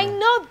 Sabrina. I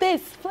know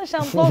this. Flesh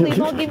and blood did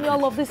not give me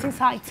all of this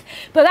insight.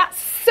 But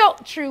that's so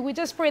true. We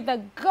just pray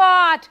that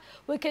God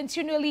will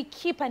continually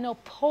keep and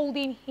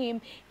upholding him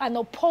and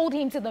uphold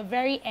him to the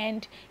very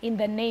end in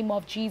the name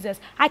of Jesus.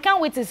 I can't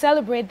wait to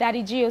celebrate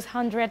Daddy G.O.'s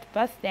 100th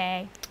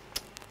birthday.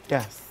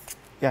 Yes,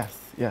 yes,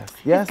 yes,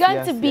 yes, it's going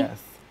yes, to be yes.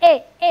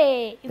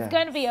 It's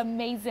going to be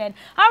amazing.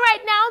 All right,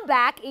 now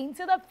back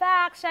into the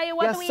facts. Shayo,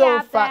 what do we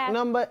have fact there?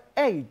 number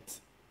 8.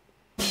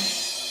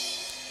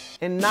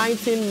 In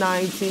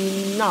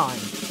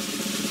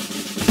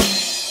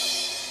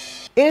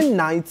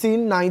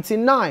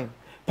 1999,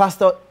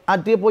 Pastor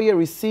Adeboye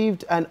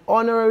received an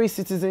honorary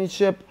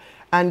citizenship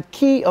and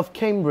key of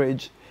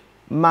Cambridge,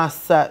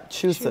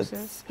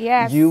 Massachusetts,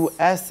 yes.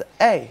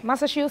 USA.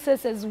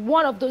 Massachusetts is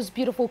one of those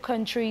beautiful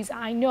countries.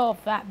 I know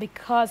of that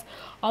because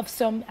of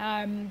some,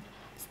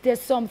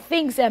 there's some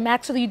things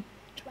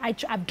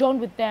I've done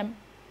with them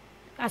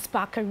as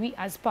per career,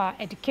 as per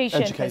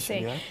education per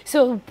se. Yeah.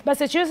 So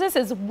Massachusetts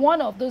is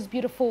one of those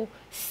beautiful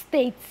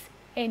states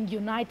in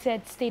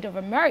United States of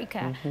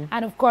America.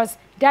 And of course,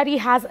 Daddy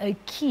has a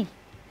key.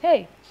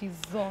 Hey,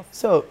 Jesus.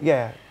 So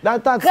yeah,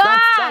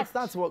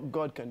 that's what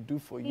God can do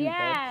for you.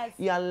 Yes.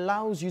 He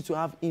allows you to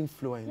have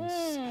influence.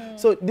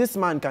 So this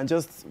man can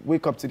just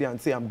wake up today and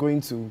say, I'm going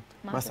to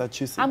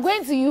Massachusetts. I'm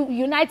going to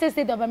United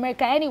States of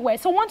America anywhere.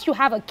 So once you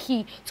have a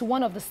key to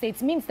one of the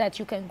states, means that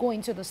you can go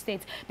into the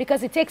states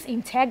because it takes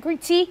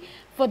integrity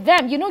for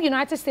them. You know,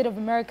 United States of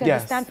America, they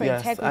stand for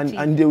integrity.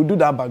 And they will do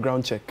that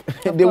background check.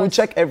 They will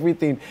check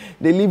everything.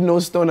 They leave no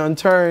stone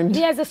unturned.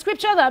 There's a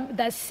scripture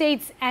that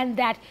says, and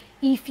that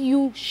if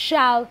you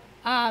shall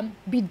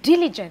be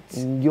diligent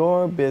in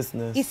your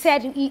business, he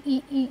said,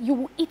 you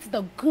will eat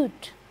the good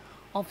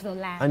of the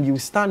land. And you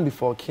stand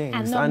before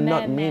kings and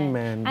not mean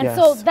men. And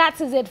so that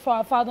is it for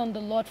our Father and the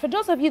Lord. For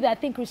those of you that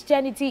think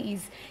Christianity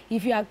is,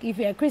 if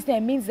you're a Christian,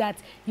 it means that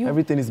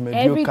everything is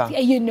mediocre.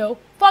 You know,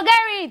 forget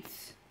it.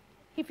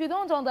 If you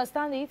don't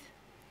understand it,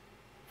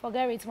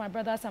 forget it, my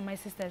brothers and my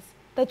sisters.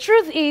 The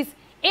truth is,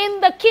 in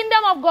the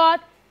kingdom of God,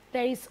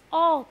 there is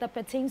all that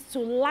pertains to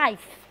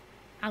life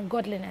and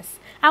godliness.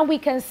 And we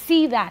can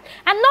see that.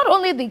 And not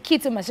only the key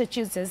to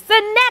Massachusetts,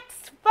 the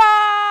next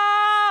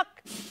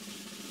fact.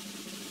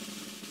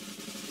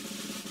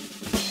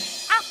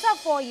 After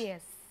 4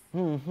 years,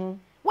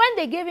 when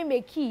they gave him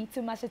a key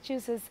to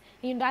Massachusetts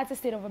in the United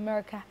States of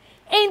America,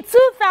 in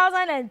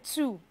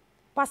 2002,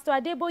 Pastor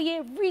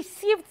Adeboye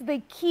received the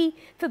key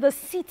to the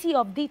city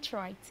of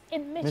Detroit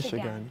in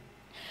Michigan.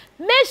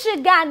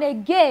 Michigan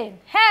again.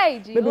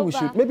 Hey,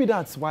 Jehovah. Maybe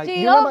that's why.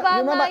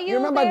 Jehovah, you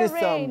remember this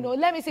no,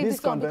 let me sing this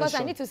song because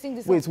I need to sing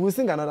this song. Wait, we'll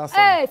sing another song.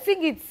 Hey,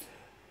 sing it.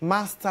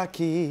 Master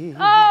key.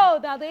 Oh,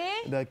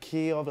 Daddy. The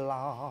key of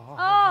love.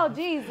 Oh,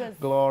 Jesus.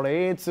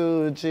 Glory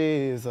to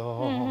Jesus.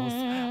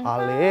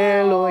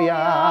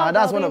 Hallelujah.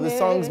 That's one of the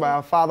songs by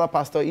our father,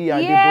 Pastor E.A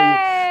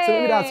Adeboye. So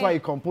maybe that's why he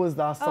composed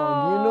that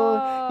song. You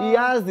know, he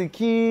has the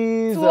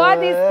keys. To all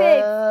these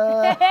states.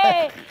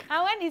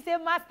 And when he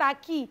said Master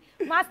Key,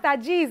 Master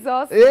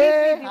Jesus, hey,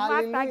 this is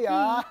the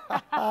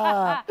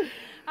Master Key.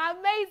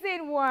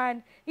 Amazing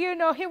one. You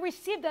know, he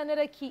received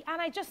another key.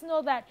 And I just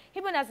know that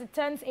even as he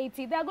turns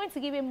 80, they're going to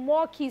give him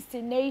more keys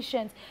to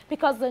nations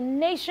because the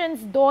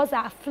nations' doors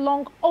are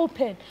flung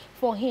open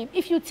for him.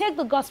 If you take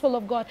the gospel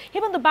of God,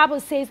 even the Bible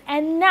says,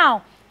 and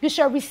now you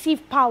shall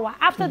receive power.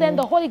 After then,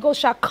 the Holy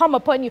Ghost shall come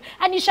upon you,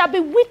 and you shall be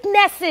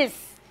witnesses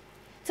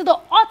to the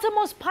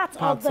uttermost parts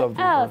of the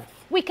earth.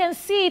 We can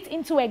see it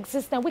into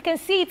existence. We can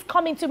see it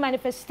come into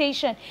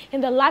manifestation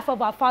in the life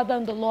of our Father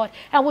and the Lord.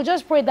 And we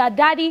just pray that,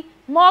 Daddy,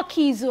 more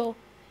keys,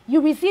 you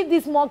receive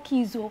these more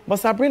keys. But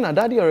Sabrina,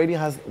 Daddy already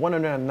has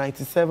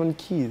 197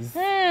 keys.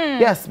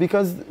 Yes,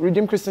 because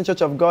Redeemed Christian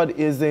Church of God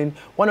is in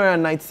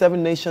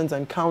 197 nations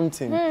and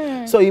counting.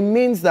 So it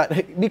means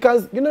that,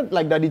 because, you know,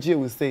 like Daddy G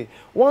will say,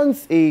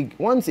 once a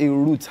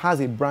root has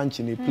a branch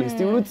in a place,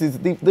 the root is,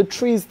 the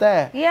tree is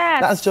there.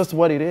 Yes. That's just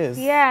what it is.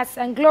 Yes,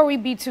 and glory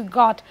be to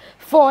God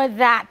for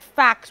that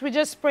fact. We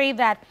just pray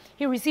that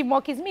he receive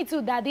more keys. Me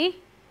too, Daddy.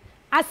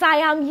 As I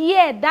am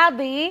here,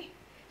 Daddy,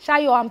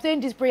 Shayo, I'm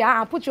saying this prayer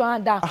and put your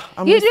hand down.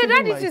 You did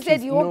not need to say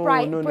the whole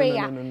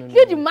prayer.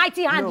 You the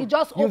mighty hand, you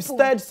just open. You've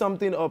stirred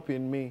something up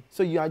in me,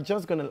 so you are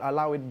just going to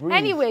allow it breathe.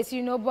 Anyways,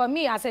 you know, but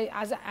me, as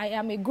I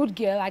am a good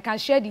girl, I can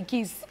share the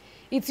keys.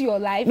 It's your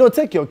life. No,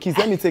 take your keys.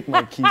 Let me take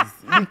my keys.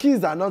 The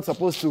keys are not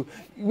supposed to.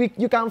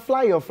 You can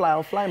fly your fly.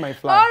 I'll fly my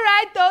fly. All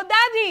right, though,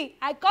 Daddy.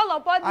 I call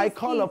upon you. I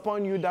call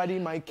upon you, Daddy,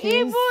 my keys.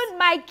 Even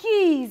my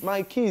keys.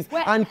 My keys.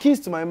 And keys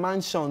to my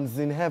mansions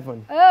in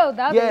heaven. Oh,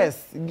 Daddy.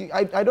 Yes.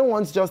 I don't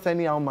want just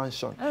any old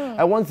mansion.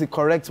 I want the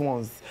correct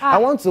ones. I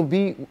want to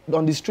be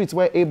on the streets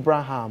where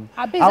Abraham.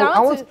 I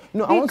want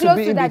to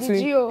be in between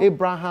G.O.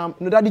 Abraham.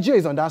 No, Daddy G.O.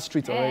 is on that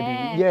street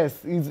already.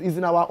 Yes. He's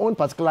in our own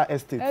particular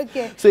estate.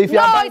 Okay. So if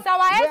it's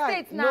our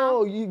estate. Now.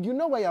 No, you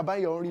know where you're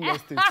buying your own real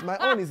estate. My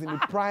own is in the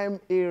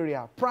prime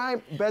area.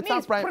 Better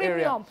prime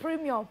area.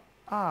 Premium.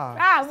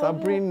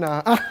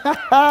 Sabrina.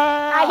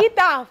 I hit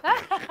down.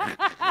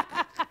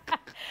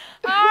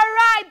 All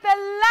right, the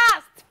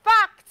last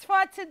fact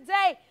for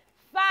today.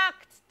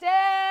 Fact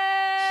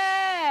day.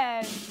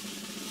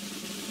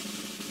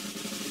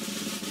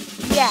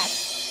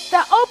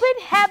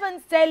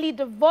 daily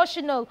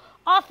devotional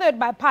authored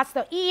by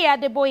Pastor E.A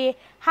Adeboye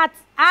has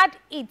had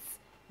its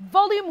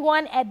Volume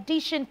 1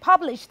 edition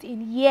published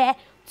in year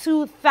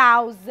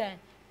 2000.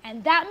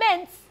 And that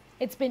means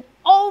it's been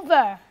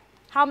over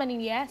how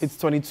many years? It's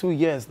 22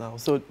 years now.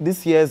 So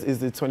this year's is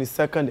the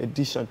 22nd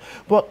edition.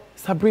 But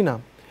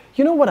Sabrina,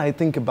 you know what I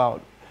think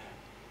about?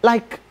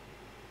 Like,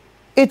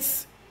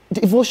 it's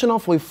devotional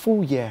for a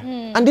full year.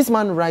 And this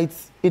man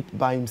writes it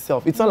by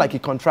himself. It's not like he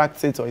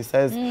contracts it or he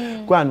says,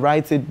 go and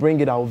write it, bring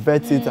it, I'll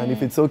vet it, and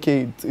if it's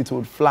okay, it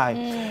would fly.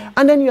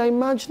 And then you're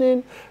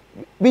imagining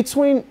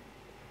between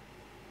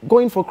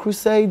going for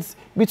crusades,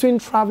 between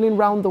traveling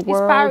around the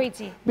world,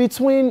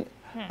 between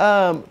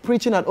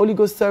preaching at Holy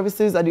Ghost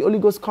services, at the Holy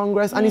Ghost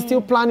Congress, and he's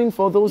still planning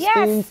for those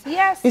things.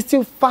 He's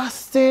still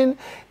fasting,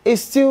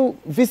 he's still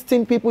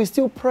visiting people, he's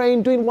still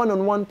praying, doing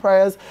one-on-one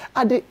prayers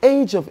at the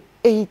age of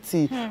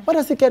 80. Where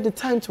does he get the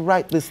time to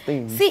write these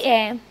things? See,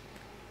 and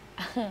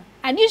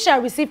you shall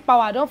receive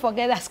power. Don't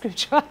forget that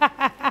scripture.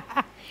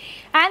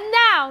 And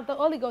now the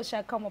Holy Ghost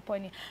shall come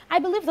upon you. I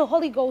believe the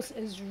Holy Ghost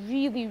is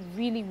really,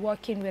 really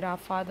working with our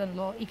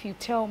father-in-law, if you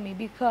tell me,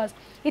 because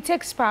it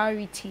takes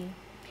priority.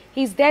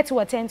 He's there to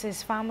attend to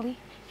his family,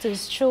 to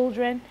his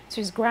children, to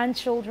his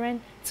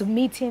grandchildren, to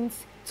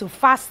meetings, to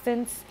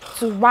fastings,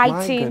 to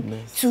writing,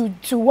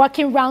 to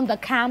working around the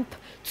camp,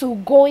 to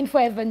going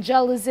for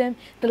evangelism,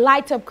 the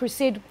Light Up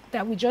Crusade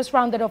that we just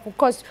rounded off. Of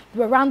course,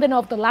 we're rounding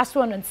off the last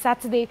one on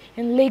Saturday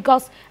in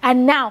Lagos.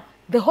 And now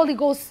the Holy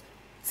Ghost,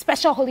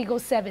 special Holy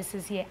Ghost service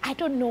is here. I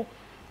don't know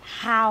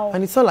how.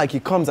 And it's not like he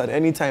comes at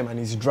any time and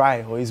he's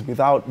dry or he's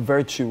without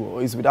virtue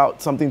or he's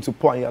without something to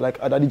pour. And you're like,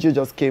 Daddy G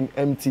just came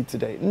empty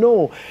today.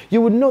 No,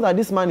 you would know that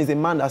this man is a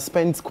man that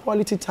spends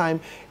quality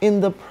time in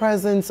the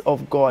presence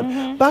of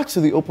God. Back to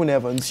the open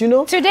heavens, you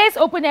know? Today's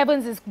open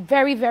heavens is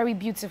very, very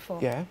beautiful.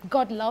 Yeah.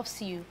 God loves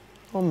you.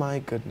 Oh my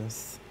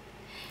goodness.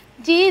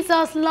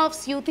 Jesus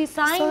loves you, this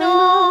I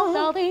know,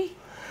 Daddy.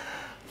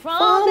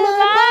 From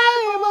the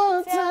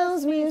Bible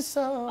tells me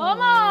so.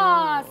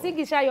 Oma, sing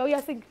it, Shayo. Yeah,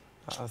 sing.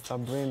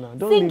 Sabrina,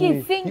 don't sing leave it,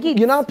 me. sing it.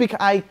 You now pick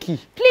high key.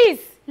 Please,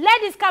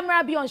 let this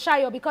camera be on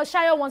Shayo because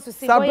Shayo wants to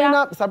sing.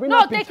 Sabrina, Sabrina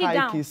no, picked take it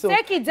down. high key. So,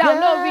 take it down.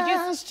 No,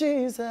 yes,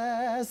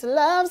 Jesus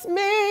loves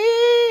me.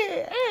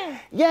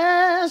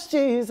 Yes,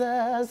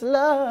 Jesus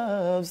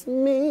loves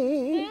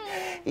me.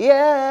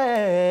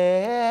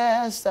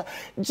 Yes,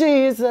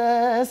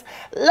 Jesus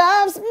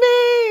loves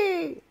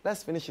me.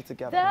 Let's finish it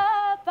together. The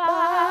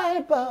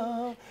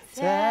Bible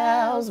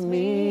tells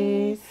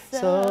me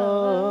so.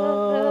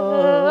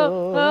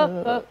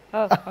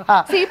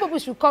 See, people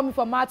should call me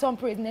for marathon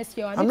praise next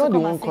year. I'm not the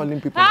one calling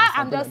people.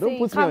 I'm just saying,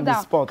 don't put me on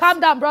the spot. Calm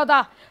down,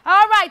 brother.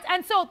 All right,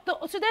 and so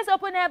today's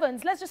open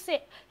heavens, let's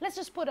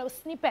just put a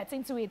snippet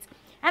into it.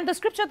 And the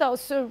scripture that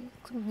was so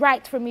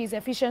right for me is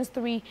Ephesians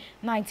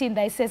 3:19,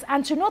 that it says,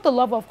 and to know the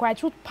love of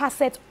Christ, which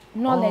passeth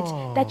knowledge,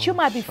 that you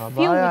might be filled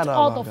with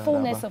all the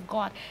fullness of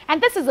God. And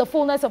this is the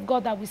fullness of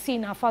God that we see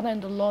in our Father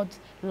and the Lord's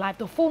life,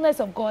 the fullness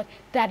of God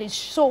that is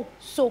so,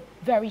 so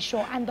very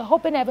sure. And the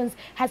open heavens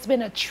has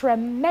been a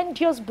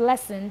tremendous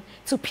blessing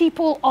to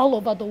people all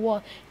over the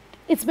world.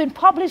 It's been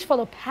published for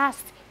the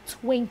past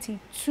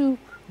 22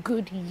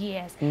 good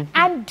years.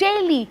 And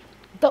daily,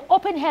 the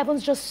open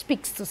heavens just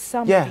speaks to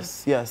somebody.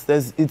 Yes, yes.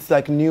 It's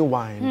like new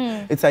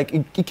wine. It's like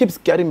it keeps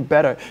getting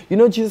better. You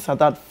know, Jesus had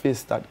that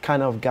feast at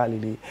Cana of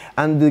Galilee,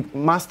 and the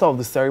master of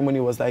the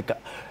ceremony was like,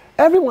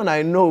 everyone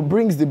I know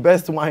brings the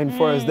best wine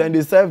first, then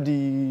they serve the,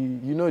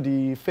 you know,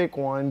 the fake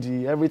one,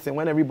 the everything,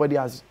 when everybody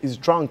is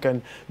drunk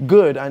and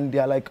good, and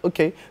they're like,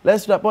 okay,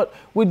 let's do that. But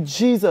with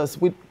Jesus,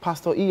 with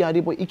Pastor E.A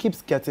Adeboye, it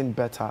keeps getting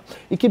better.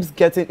 It keeps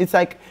getting, it's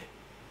like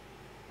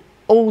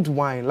old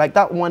wine, like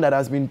that one that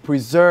has been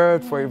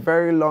preserved for a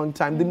very long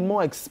time, the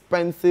more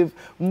expensive,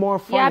 more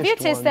furnished have you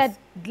tasted ones.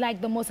 like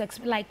the most,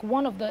 like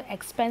one of the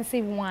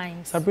expensive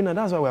wines? Sabrina,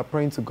 that's why we're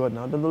praying to God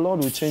now, that the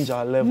Lord will change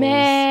our levels.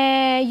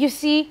 Man, you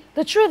see,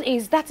 the truth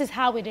is, that is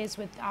how it is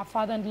with our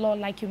Father and Lord,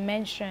 like you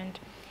mentioned.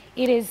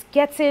 It is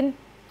getting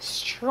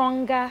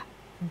stronger,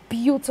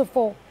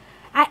 beautiful.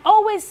 I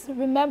always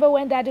remember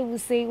when Daddy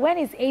would say, when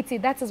he's 80,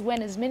 that is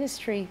when his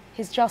ministry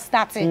is just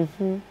starting.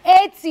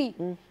 80,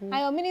 and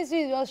your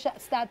ministry is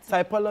just starting.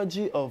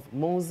 Typology of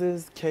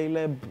Moses,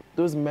 Caleb,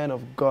 those men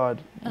of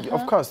God.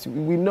 Of course,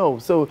 we know.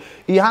 So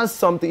he has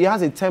something, he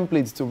has a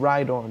template to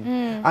ride on.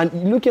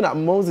 And looking at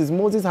Moses,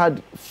 Moses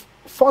had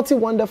 40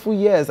 wonderful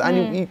years,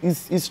 and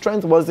his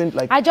strength wasn't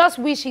like... I just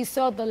wish he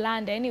saw the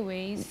land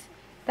anyways.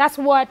 That's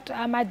what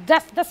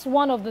that's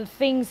one of the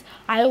things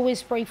I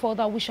always pray for,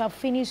 that we shall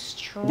finish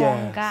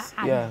stronger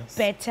and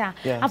better.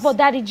 And for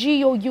Daddy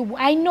G.O,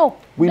 I know.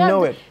 We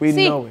know it. We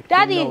know it.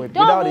 Daddy, we know it.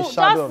 Without a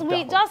shadow of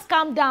doubt. Just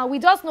calm down. We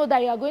just know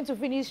that you are going to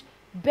finish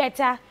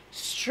better,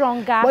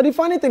 stronger. But the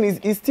funny thing is,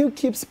 he still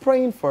keeps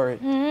praying for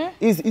it.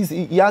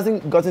 He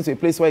hasn't gotten to a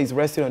place where he's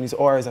resting on his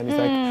oars and he's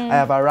like, I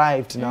have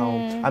arrived now.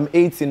 I'm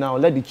 80 now.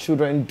 Let the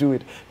children do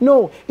it.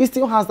 No, he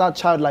still has that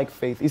childlike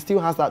faith. He still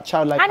has that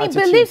childlike attitude.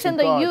 And he believes in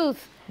the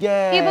youth.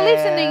 Yes, He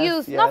believes in the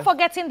youth, yes. not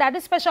forgetting that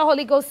this special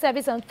Holy Ghost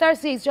service on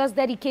Thursday is just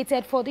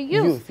dedicated for the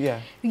youth.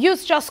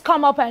 Youth just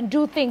come up and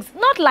do things,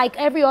 not like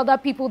every other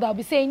people that will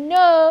be saying,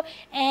 no,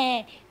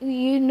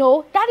 you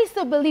know, Daddy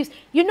still believes.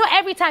 You know,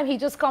 every time he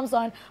just comes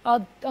on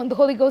the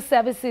Holy Ghost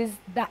services,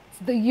 that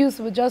the youth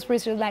will just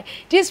praise you like,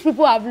 these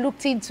people have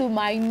looked into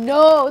my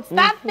notes.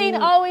 That thing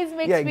always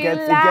makes me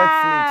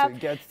laugh.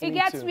 It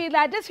gets me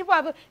like, these people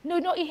have,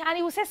 and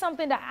he will say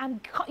something that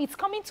it's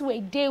coming to a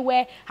day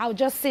where I'll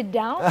just sit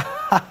down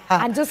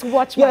and just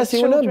watch my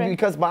children. Yes,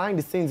 because behind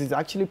the scenes, he's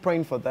actually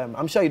praying for them.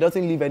 I'm sure he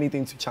doesn't leave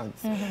anything to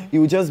chance. He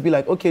will just be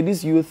like, okay,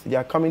 these youth, they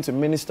are coming to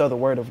minister the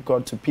word of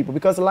God to people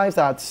because lives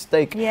are at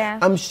stake.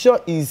 I'm sure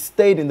he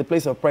stayed in the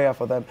place of prayer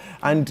for them.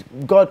 And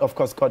God, of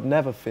course, God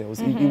never fails.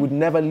 He would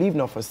never leave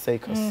nor forsake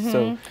us.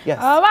 So, yes.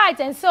 All right,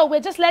 and so we're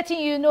just letting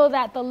you know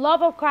that the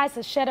love of Christ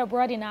is shed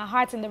abroad in our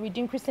hearts in the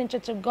Redeemed Christian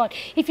Church of God.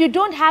 If you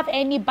don't have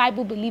any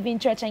Bible-believing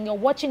church and you're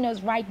watching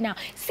us right now,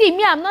 see,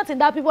 me, I'm not in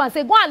that people and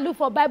say, go and look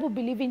for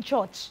Bible-believing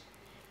church.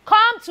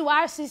 Come to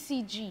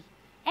RCCG.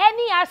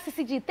 Any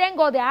RCCG, thank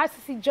God the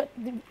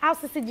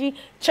RCCG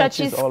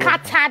churches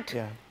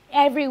scattered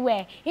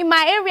everywhere. In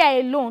my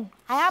area alone,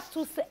 I have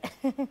two.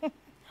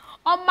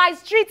 On my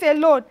street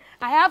alone,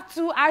 I have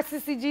 2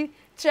 RCCG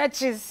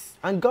churches.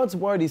 And God's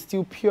word is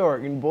still pure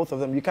in both of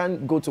them. You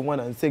can't go to one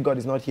and say God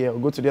is not here, or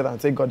go to the other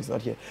and say God is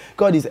not here.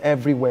 God is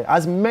everywhere.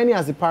 As many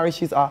as the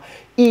parishes are,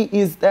 He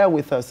is there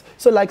with us.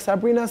 So like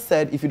Sabrina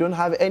said, if you don't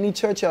have any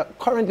church you're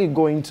currently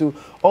going to,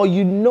 or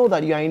you know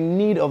that you are in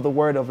need of the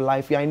word of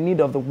life, you are in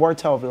need of the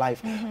water of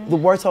life, the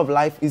water of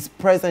life is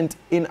present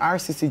in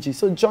RCCG.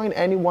 So join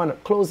anyone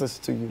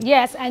closest to you.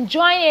 Yes, and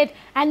join it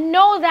and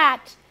know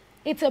that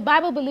it's a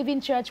Bible-believing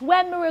church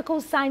where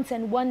miracles, signs,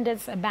 and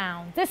wonders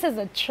abound. This is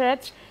a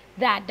church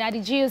that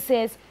Daddy G.O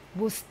says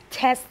will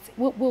stand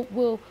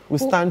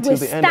till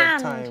the end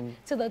of time.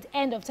 To the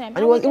end of time.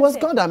 And it was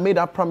God that made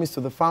that promise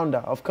to the founder,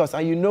 of course.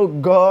 And you know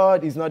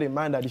God is not a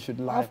man that he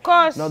should lie. Of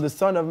course. Not the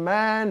son of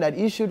man that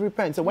he should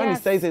repent. So when he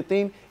says a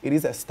thing, it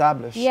is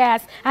established.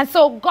 Yes. And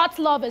so God's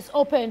love is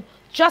open.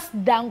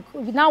 Just down,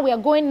 now we are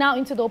going now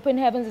into the open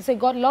heavens and say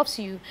God loves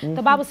you.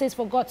 The Bible says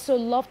for God so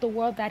loved the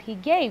world that he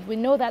gave. We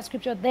know that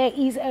scripture, there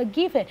is a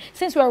giver.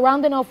 Since we're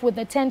rounding off with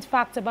the 10th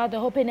fact about the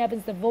open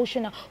heavens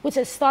devotional, which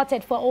has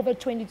started for over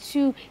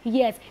 22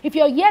 years. If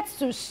you're yet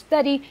to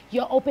study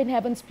your open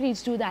heavens,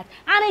 please do that.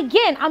 And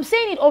again, I'm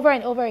saying it over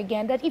and over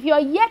again, that if you're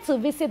yet to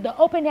visit the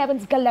open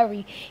heavens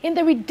gallery in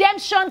the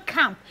redemption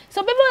camp,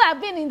 some people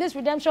have been in this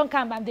redemption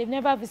camp and they've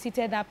never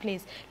visited that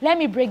place. Let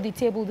me break the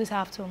table this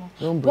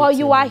afternoon. While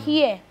you are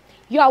here,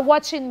 you are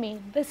watching me,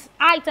 this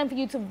item for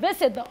you to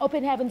visit the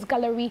Open Heavens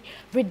Gallery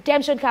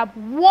Redemption Camp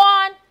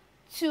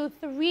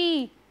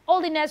 123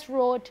 Holiness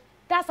Road.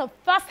 That's the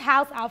first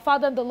house our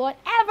Father and the Lord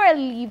ever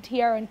lived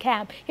here on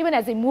camp, even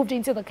as he moved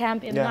into the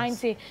camp in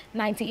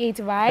 1998,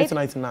 right?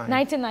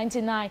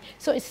 1999.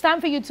 So it's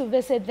time for you to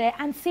visit there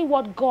and see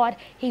what God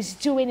is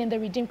doing in the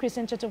Redeemed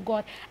Christian Church of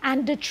God.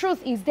 And the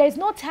truth is, there's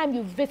no time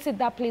you visit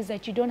that place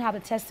that you don't have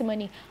a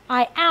testimony.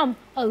 I am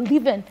a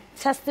living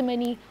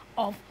testimony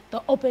of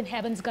the Open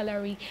Heavens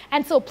Gallery.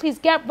 And so please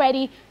get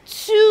ready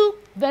to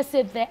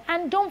visit there.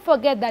 And don't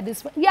forget that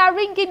we are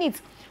ringing it.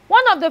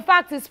 One of the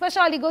facts is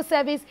special legal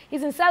service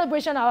is in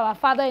celebration of our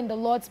Father in the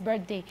Lord's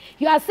birthday.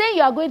 You are saying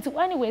you are going to,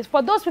 anyways,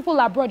 for those people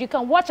abroad, you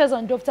can watch us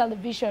on Dove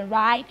Television,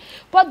 right?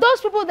 But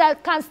those people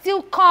that can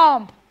still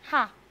come,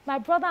 my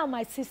brother and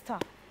my sister,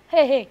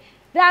 hey,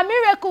 there are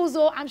miracles,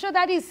 though. I'm sure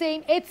Daddy is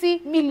saying 80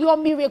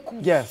 million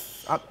miracles.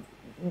 Yes.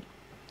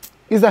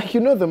 It's like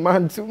you know the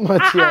man too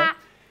much here.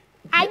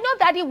 I know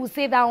Daddy will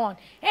say that one.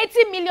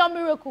 80 million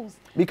miracles.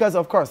 Because,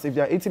 of course, if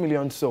there are 80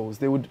 million souls,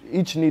 they would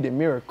each need a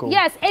miracle.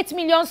 Yes, 8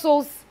 million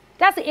souls.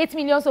 That's the 8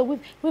 million souls.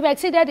 We've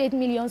exceeded 8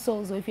 million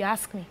souls, if you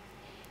ask me.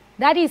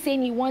 Daddy is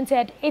saying he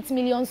wanted 8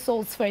 million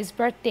souls for his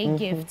birthday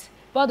gift.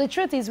 But the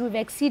truth is we've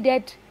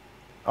exceeded.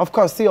 Of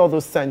course, see all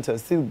those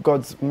centers, see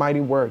God's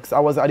mighty works. I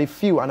was at a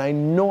few, and I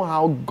know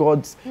how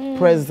God's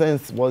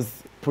presence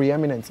was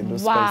preeminent in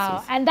those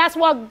spaces. And that's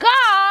what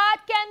God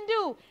can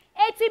do.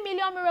 80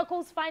 million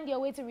miracles find your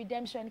way to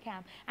Redemption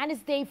Camp. And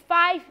it's day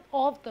 5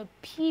 of the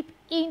PEEP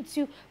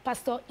into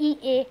Pastor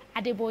E.A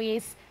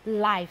Adeboye's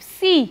life.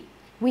 See,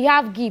 we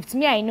have gifts.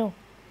 Me, I know.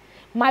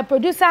 My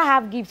producer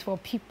have gifts for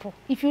people.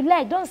 If you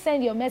like, don't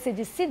send your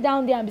messages. Sit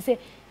down there and be saying,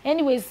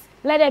 anyways,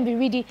 let them be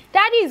ready.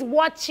 Daddy is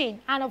watching.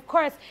 And of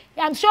course,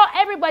 I'm sure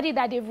everybody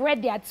that they've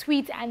read their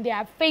tweets and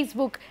their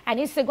Facebook and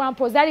Instagram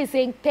posts, Daddy is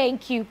saying,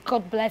 thank you,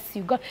 God bless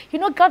you. God, you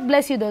know, God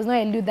bless you does not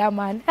elude that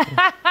man.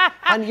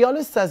 And he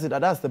always says it, that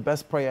that's the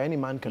best prayer any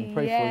man can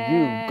pray for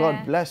you.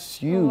 God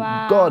bless you.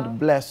 God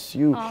bless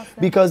you. Awesome.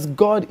 Because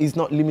God is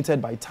not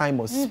limited by time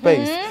or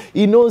space.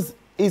 He knows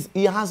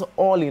he has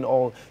all in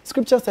all.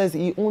 Scripture says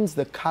he owns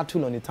the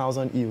cattle on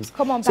 1,000 hills.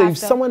 Come on, so Pastor. if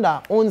someone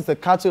that owns the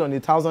cattle on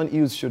 1,000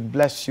 hills should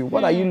bless you,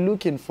 what are you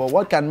looking for?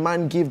 What can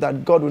man give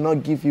that God will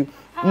not give you?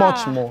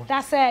 Much more.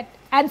 That's it.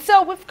 And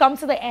so we've come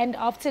to the end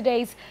of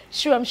today's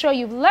show. I'm sure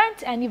you've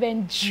learned and you've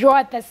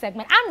enjoyed the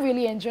segment. I'm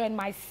really enjoying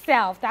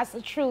myself. That's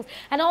the truth.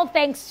 And all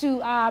thanks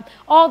to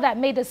all that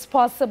made this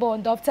possible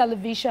on Dove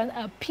Television,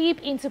 a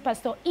peep into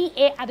Pastor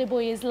E.A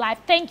Adeboye's life.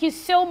 Thank you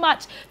so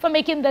much for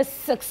making this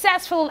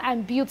successful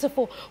and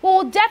beautiful. We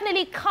will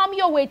definitely come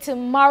your way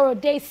tomorrow,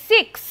 day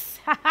 6.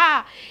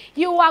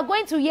 You are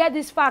going to hear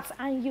these facts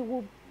and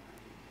you'll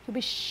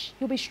be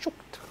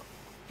shocked.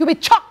 You'll be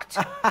chocked.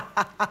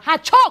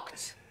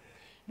 Choked.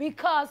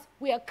 Because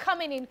we are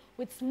coming in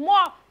with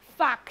more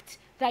fact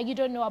that you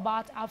don't know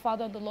about our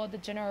Father and the Lord, the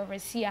General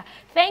Overseer.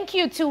 Thank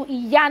you to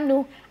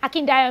Iyanu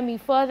Akindayomi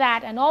for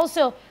that. And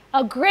also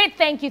a great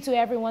thank you to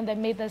everyone that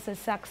made this a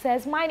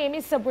success. My name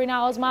is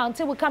Sabrina Ozma.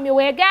 Until we come your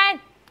way again.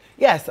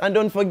 Yes, and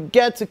don't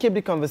forget to keep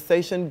the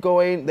conversation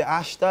going. The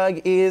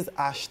hashtag is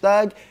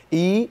hashtag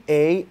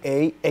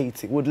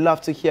EAA80. Would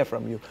love to hear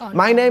from you. Oh,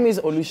 my name is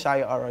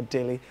Olusayo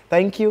Orodele.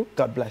 Thank you.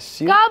 God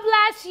bless you. God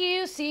bless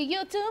you. See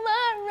you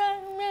tomorrow.